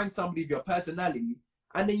of twang somebody with your personality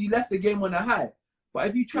and then you left the game on a high. But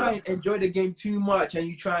if you try and enjoy the game too much and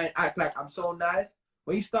you try and act like I'm so nice,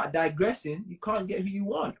 when you start digressing, you can't get who you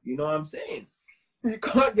want. You know what I'm saying? You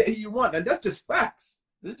can't get who you want. And that's just facts.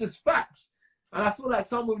 It's just facts. And I feel like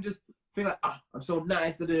some women just feel like, I'm so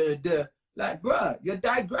nice. Like, bruh, you're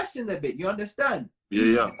digressing a bit. You understand?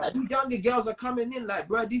 Yeah. Like, these younger girls are coming in like,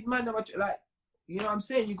 bruh, these men are like, you know what I'm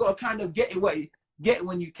saying? You got to kind of get it when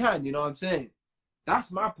you can. You know what I'm saying?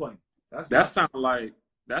 That's my point. That sound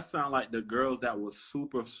like the girls that was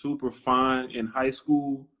super, super fine in high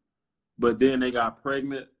school, but then they got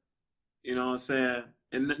pregnant. You know what I'm saying?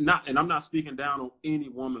 And I'm not speaking down on any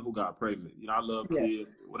woman who got pregnant. You know, I love kids,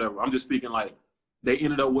 whatever. I'm just speaking like they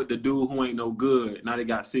ended up with the dude who ain't no good. Now they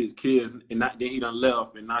got 6 kids, and then he done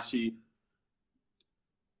left, and now she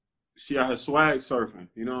out her swag surfing.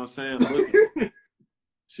 You know what I'm saying? Look,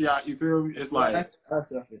 she out. You feel me? It's like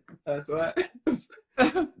that's right.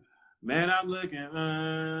 Man, I'm looking.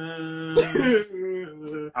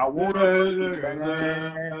 I want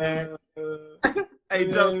to.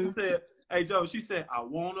 Hey Joe, she said, I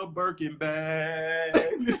want a Birkin bag.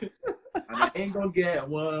 And I ain't gonna get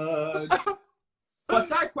one. But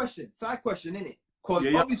side question, innit?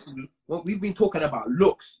 Because obviously, we've been talking about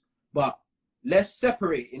looks, but let's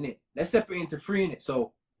separate, innit? Let's separate into 3, innit?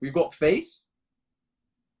 So we got face,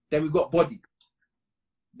 then we got body,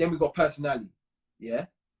 then we got personality. Yeah?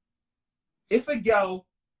 If a girl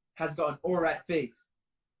has got an alright face,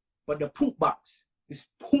 but the poop box is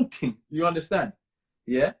pooping, you understand?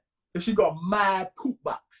 Yeah? If she got a mad poop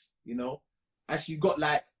box, you know, and she got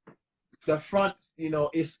like the front, you know,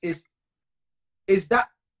 is that,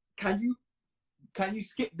 can you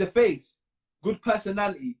skip the face? Good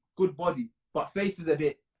personality, good body, but face is a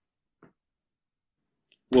bit.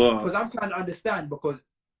 Well, because I'm trying to understand, because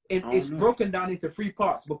it's broken down into 3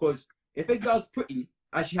 parts. Because if a girl's pretty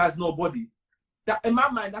and she has no body, that in my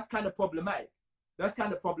mind that's kind of problematic. that's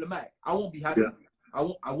kind of problematic. I won't be happy. Yeah.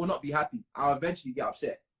 I will not be happy. I'll eventually get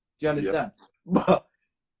upset. Do you understand? Yeah. But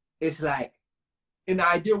it's like, in the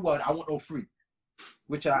ideal world, I want all three,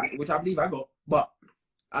 which I believe I got. But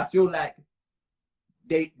I feel like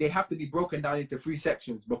they have to be broken down into 3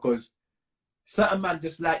 sections, because certain men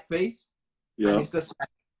just like face, and it's just like,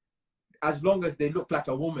 as long as they look like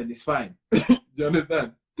a woman, it's fine. Do you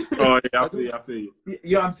understand? Oh yeah, I feel you. You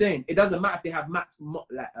know what I'm saying? It doesn't matter if they have like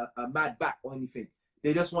a mad back or anything.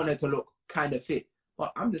 They just want it to look kind of fit.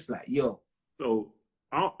 But I'm just like, yo. So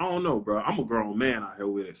I don't know, bro. I'm a grown man out here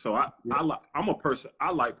with it. So I'm a person.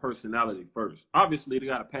 I like personality first. Obviously, they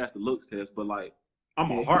gotta pass the looks test, but like,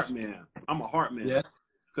 I'm a heart man. I'm a heart man. Yeah.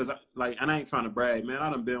 Cause and I ain't trying to brag, man. I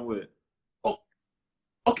done been with. Oh,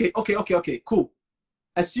 okay, cool.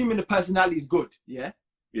 Assuming the personality is good, yeah.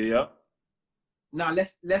 Yeah. Now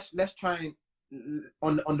let's try and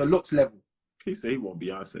on the looks level. He said he won't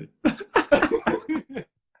Beyonce.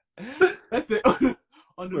 That's it.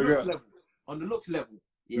 On the looks level. On the looks level,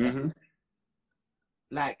 yeah. Mm-hmm.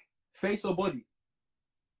 Like face or body.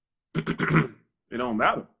 It don't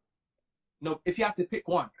matter. No, if you have to pick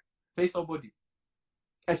one, face or body.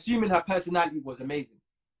 Assuming her personality was amazing.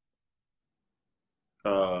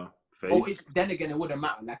 Face. Oh, then again, it wouldn't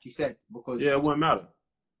matter, like you said, because it wouldn't matter.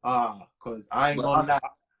 Because I ain't gonna lie.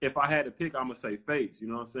 If I had to pick, I'm gonna say face. You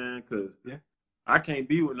know what I'm saying? Because I can't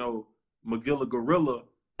be with no Magilla Gorilla.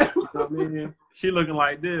 You know what I mean? She looking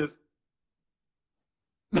like this.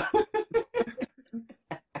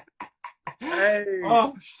 Hey.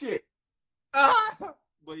 Oh shit.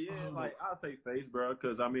 But yeah, like I say face, bro.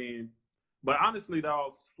 Because I mean, but honestly,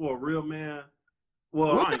 though, for a real man.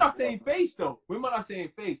 Well, women are saying face though. Women are saying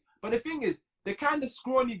face. But the thing is, the kind of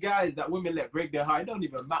scrawny guys that women let break their heart, it don't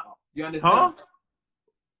even matter. You understand? Huh?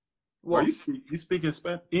 What? You speaking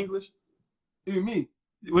English? Who, me?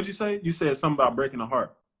 What'd you say? You said something about breaking a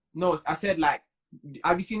heart. No, I said like,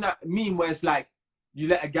 have you seen that meme where it's like, you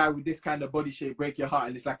let a guy with this kind of body shape break your heart,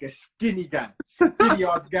 and it's like a skinny guy, skinny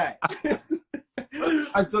ass guy.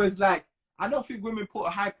 And so it's like, I don't think women put a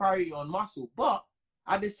high priority on muscle, but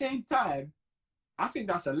at the same time, I think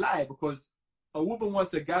that's a lie, because a woman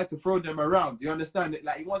wants a guy to throw them around. Do you understand it?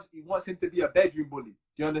 Like he wants him to be a bedroom bully.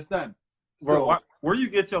 Do you understand? Bro, where you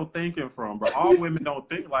get your thinking from, bro? All women don't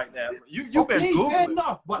think like that. You've been Googling. Fair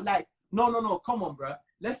enough, but like, no, come on, bro.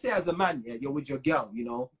 Let's say as a man, yeah, you're with your girl, you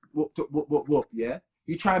know, whoop, yeah.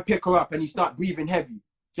 You try and pick her up and you start breathing heavy. Do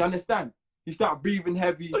you understand? You start breathing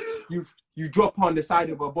heavy. You drop on the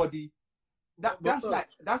side of her body. That's not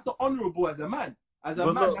honorable as a man. As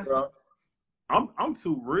a man, that's bro. I'm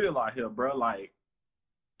too real out here, bro. Like,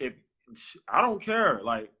 if I don't care,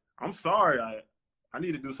 like, I'm sorry, I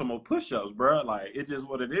need to do some more push-ups, bro. Like, it's just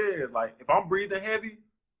what it is. Like, if I'm breathing heavy,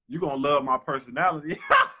 you gonna love my personality.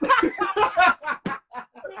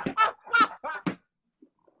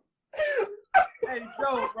 Hey,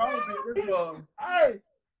 Joe, bro, Hey.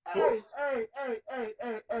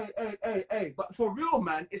 But for real,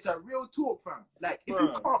 man, it's a real talk, fam. Like, if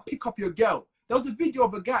you can't pick up your girl, there was a video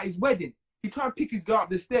of a guy at his wedding. He tried to pick his girl up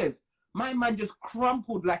the stairs. My man just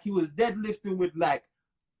crumpled like he was deadlifting with like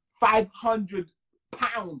 500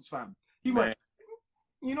 pounds, fam. He went,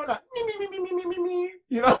 you know, like, you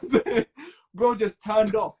know what I'm saying? Bro just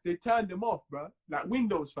turned off. They turned him off, bro. Like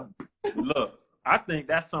Windows, fam. Look, I think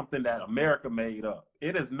that's something that America made up.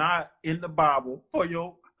 It is not in the Bible for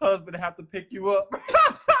your husband to have to pick you up.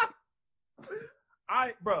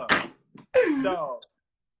 Bro, dog.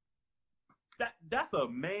 That's a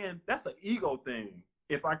man. That's an ego thing.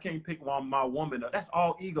 If I can't pick my woman up, that's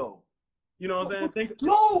all ego. You know what I'm saying?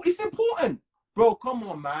 No, it's important. Bro, come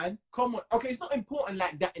on, man. Come on. Okay, it's not important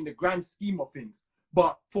like that in the grand scheme of things.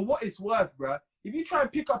 But for what it's worth, bro, if you try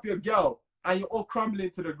and pick up your girl and you're all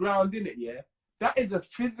crumbling to the ground, innit, yeah? That is a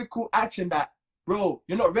physical action that, bro,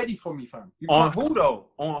 you're not ready for me, fam. On who,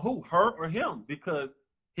 though? On who? Her or him? Because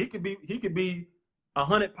he could be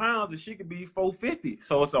 100 pounds and she could be 450.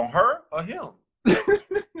 So it's on her or him.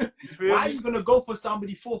 Why are you going to go for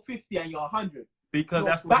somebody 450 and you're 100? Because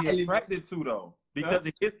that's what he's attracted to, though. Because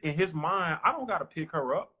in his mind, I don't got to pick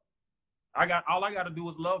her up. All I got to do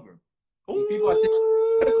is love her. People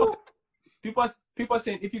are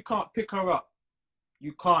saying if you can't pick her up,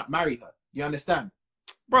 you can't marry her. You understand?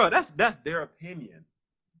 Bro, that's their opinion.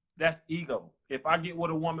 That's ego. If I get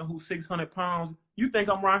with a woman who's 600 pounds, you think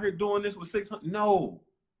I'm around here doing this with 600? No.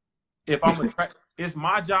 If I'm attracted, it's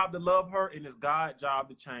my job to love her and it's God's job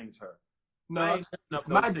to change her. No, it's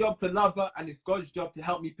my job to love her and it's God's job to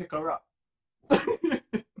help me pick her up.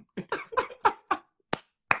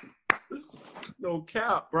 No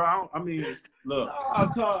cap, bro. I mean, look.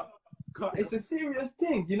 No, It's a serious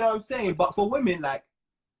thing, you know what I'm saying? But for women, like,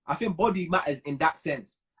 I think body matters in that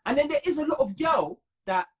sense. And then there is a lot of girl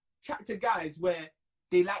that chat to guys where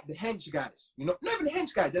they like the hench guys. You know, not even the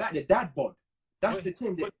hench guys, they like the dad bod. That's the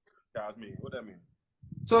thing. What guys mean? What that mean?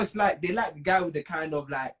 So it's like they like the guy with the kind of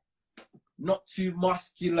like not too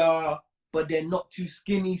muscular, but they're not too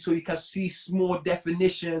skinny, so you can see small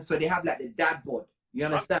definition. So they have like the dad bod. You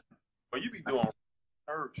understand? But you be doing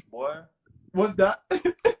research, boy. What's that?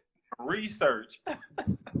 Research.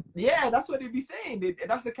 Yeah, that's what they be saying.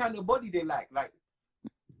 That's the kind of body they like. Like,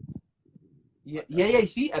 yeah. You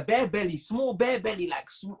see, a bare belly, small bare belly, like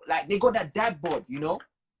they got that dad bod, you know.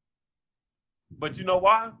 But you know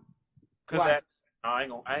why? Why? I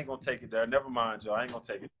ain't gonna take it there. Never mind, Joe. I ain't gonna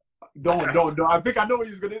take it. Don't. I think I know what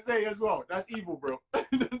he's gonna say as well. That's evil, bro.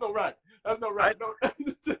 That's not right. That's not right.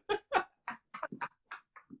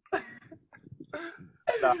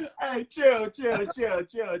 Hey, chill. You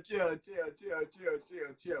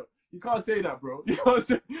can't say that, bro. You can't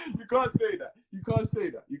say that. You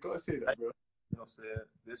can't say that, bro. You know, said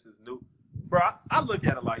this is new, bro. I look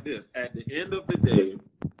at it like this. At the end of the day,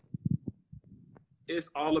 it's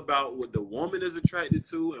all about what the woman is attracted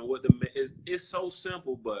to and what the man is. It's so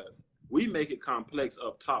simple, but we make it complex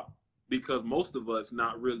up top because most of us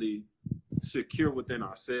not really secure within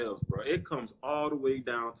ourselves, bro. It comes all the way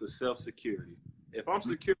down to self-security. If I'm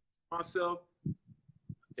secure with myself,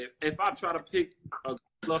 if I try to pick a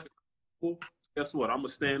fluffy, guess what? I'm gonna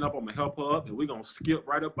stand up. I'm gonna help her up, and we're gonna skip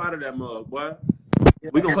right up out of that mug, boy.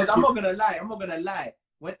 Because I'm not gonna lie.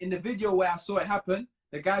 When in the video where I saw it happen,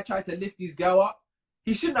 the guy tried to lift his girl up.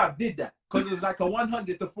 He shouldn't have did that because it was like a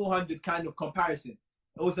 100 to 400 kind of comparison.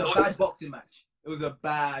 It was a bad boxing match.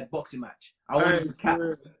 I wanted to cap.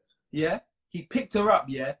 Yeah, he picked her up.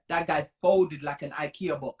 Yeah, that guy folded like an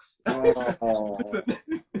IKEA box. Oh.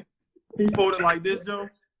 He folded like this, Joe.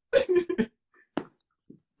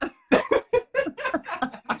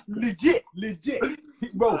 legit,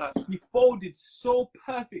 bro. He folded so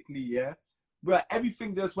perfectly, yeah, bro.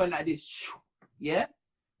 Everything just went like this, yeah.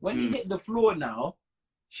 When he hit the floor, now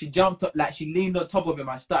she jumped up, like she leaned on top of him.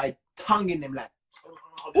 I started tonguing him, like,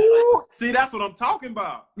 ooh, see, that's what I'm talking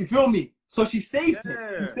about. You feel me? So she saved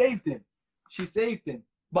him. She saved him.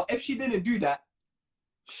 But if she didn't do that,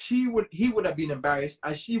 he would have been embarrassed,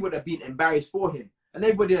 and she would have been embarrassed for him, and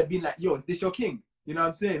everybody would have been like, "Yo, is this your king?" You know what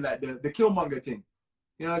I'm saying? Like the Killmonger thing.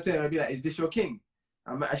 You know what I'm saying? I'd be like, "Is this your king?"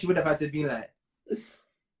 And she would have had to be like,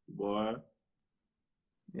 "Boy,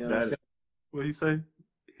 you know what I'm saying? What he say?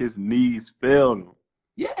 His knees failed him."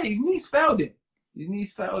 Yeah, his knees failed him.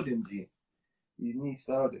 G. His knees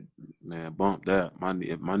failed him. Man, bump that.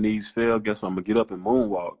 If my knees fail, guess what? I'm gonna get up and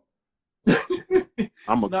moonwalk.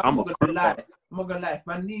 I'm not gonna lie. If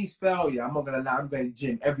my knees fail, yeah, I'm not gonna lie. I'm going to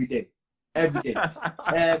gym every day. Hey.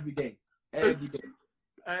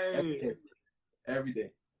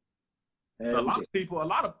 A lot of people. I'm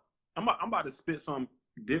about to spit some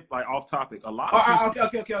dip like off topic. A lot of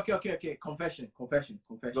people. Okay. Confession. Go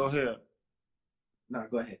ahead. No,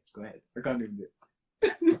 go ahead. I can't even do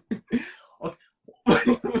it.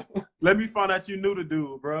 Let me find out you knew the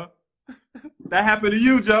dude, bro. That happened to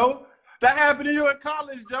you, Joe. That happened to you in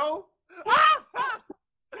college, Joe.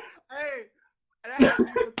 Hey, that happened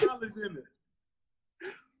to you in college, didn't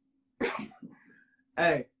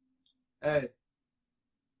it? Hey.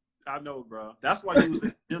 I know, bro. That's why you was in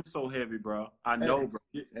the gym so heavy, bro. I know, bro.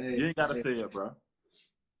 You ain't gotta say it, bro.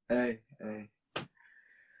 Hey.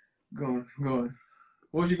 Go on.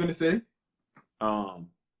 What was you gonna say? I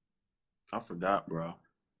forgot, bro.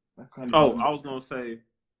 I was gonna say,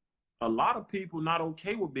 a lot of people not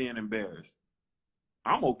okay with being embarrassed.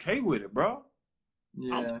 I'm okay with it, bro.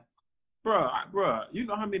 Yeah. Bro, you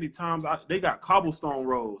know how many times they got cobblestone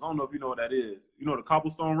roads. I don't know if you know what that is. You know what a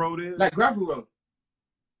cobblestone road is? Like gravel road.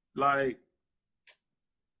 Like,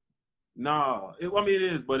 nah. It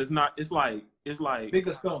is, but it's not. It's like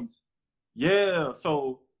bigger stones. Yeah.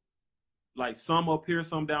 So, like some up here,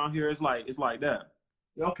 some down here. It's like that.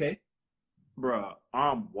 Okay. Bruh,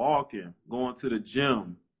 I'm walking, going to the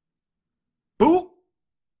gym. Boop.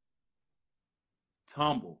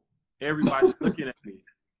 Tumble. Everybody's looking at me.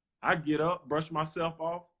 I get up, brush myself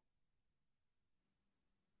off.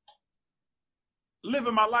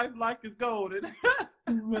 Living my life like it's golden.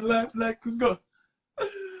 My life like it's golden.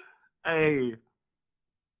 Hey.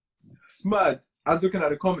 Smart. I was looking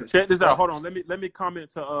at the comments. Check this out. Hold on. Let me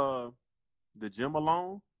comment to the gym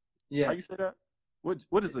alone. Yeah. How you say that?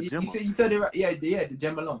 What is a gym? You said it right. Yeah, the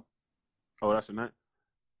gym alone. Oh, that's a name.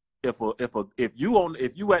 If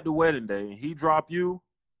you at the wedding day and he drop you,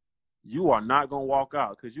 you are not gonna walk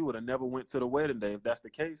out because you would have never went to the wedding day if that's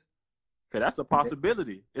the case. Cause that's a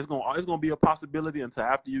possibility. It's gonna be a possibility until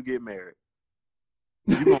after you get married.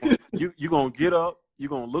 You gonna get up, you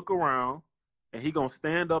gonna look around, and he gonna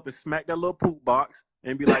stand up and smack that little poop box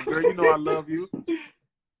and be like, "Girl, you know I love you."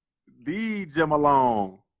 DJ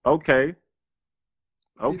Malone. Okay.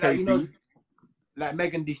 Okay, like, D. Like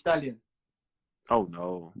Megan Thee Stallion. Oh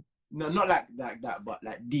no. No, not like that, but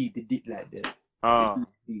like the D, like the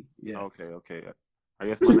D. Yeah. Okay. I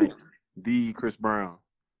guess my name D. Chris Brown.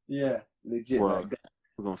 Yeah, legit. Well, like that.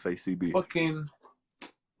 we're gonna say CB. Fucking,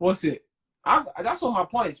 what's it? That's all my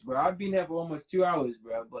points, bro. I've been there for almost 2 hours,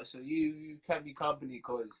 bro. But so you can't be company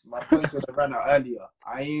because my points would have run out earlier.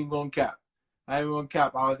 I ain't gonna cap. I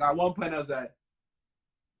was at one point. I was like,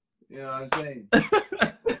 you know what I'm saying?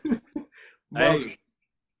 Hey,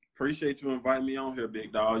 appreciate you inviting me on here,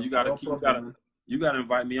 big dog. You gotta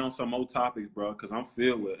invite me on some more topics, bro. Cause I'm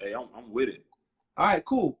filled with. Hey, I'm with it. All right,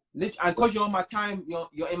 cool. And cause you're on my time,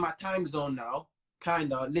 you're in my time zone now.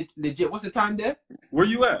 Kinda legit. What's the time there? Where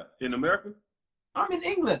you at? In America? I'm in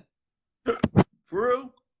England. For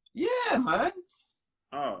real? Yeah, man.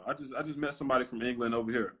 Oh, I just met somebody from England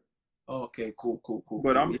over here. Okay, cool.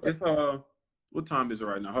 But it's what time is it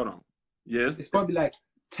right now? Hold on. Yes. It's probably like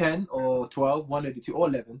 10 or 12, one of the two, or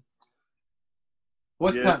 11.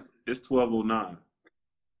 What's the time? It's 12:09.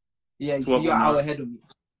 Yeah, you see, you're an hour ahead of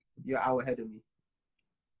me.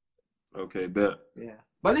 Okay, bet. Yeah.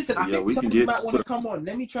 But listen, I think we somebody might want to come on.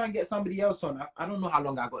 Let me try and get somebody else on. I don't know how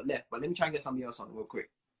long I got left, but let me try and get somebody else on real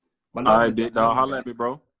quick. All right, big dog. Holla at me,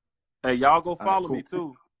 bro. Hey, y'all go follow me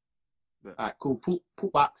too. All right, cool.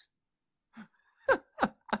 Poop box.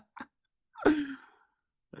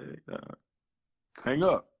 Hey, hang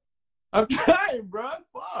up. I'm trying, bro.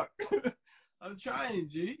 Fuck. I'm trying,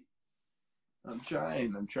 G. I'm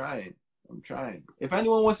trying. If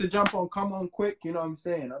anyone wants to jump on, come on quick. You know what I'm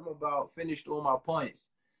saying? I'm about finished all my points.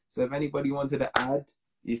 So if anybody wanted to add,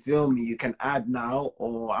 you feel me? You can add now,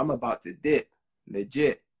 or I'm about to dip.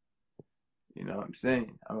 Legit. You know what I'm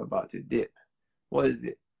saying? I'm about to dip. What is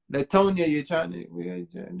it? Latonia, we're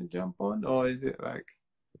trying to jump on? Or is it like,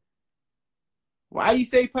 why you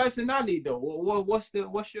say personality though? What's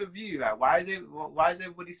your view? Like, why is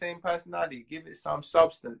everybody saying personality? Give it some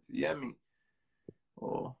substance. You hear me?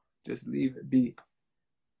 Or just leave it be.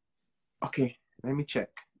 Okay, let me check.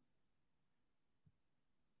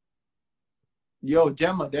 Yo,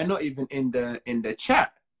 Gemma, they're not even in the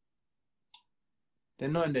chat. They're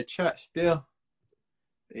not in the chat still.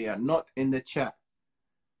 They are not in the chat.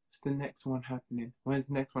 What's the next one happening? When's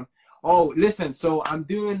the next one? Oh, listen, so I'm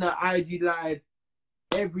doing the IG live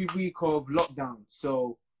every week of lockdown.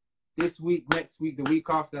 So this week, next week, the week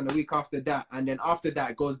after, and the week after that. And then after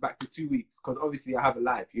that, it goes back to 2 weeks. Because obviously I have a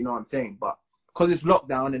life, you know what I'm saying? But because it's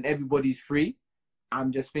lockdown and everybody's free,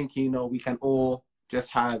 I'm just thinking, you know, we can all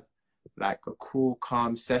just have like a cool,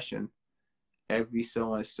 calm session every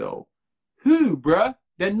so and so. Who, bruh?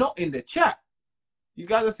 They're not in the chat. You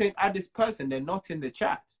guys are saying add this person. They're not in the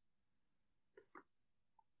chat.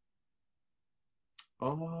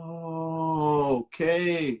 Oh,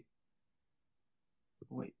 okay.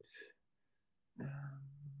 Wait.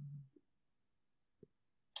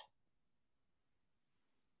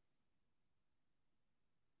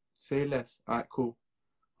 Say less. All right, cool.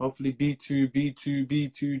 Hopefully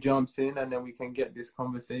B2 jumps in and then we can get this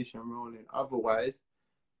conversation rolling. Otherwise,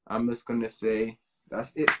 I'm just going to say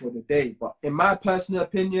that's it for the day. But in my personal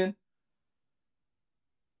opinion,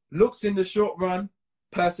 looks in the short run,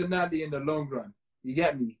 personality in the long run. You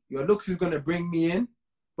get me? Your looks is going to bring me in,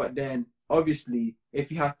 but then obviously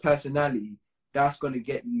if you have personality, that's going to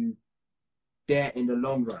get you there in the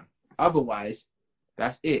long run. Otherwise,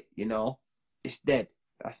 that's it, you know? It's dead.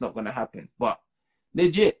 That's not going to happen. But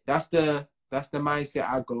legit, that's the mindset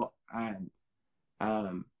I got.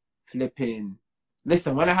 And flipping.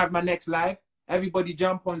 Listen, when I have my next live, everybody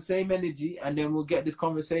jump on same energy and then we'll get this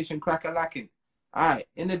conversation crack-a-lacking. All right,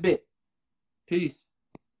 in a bit. Peace.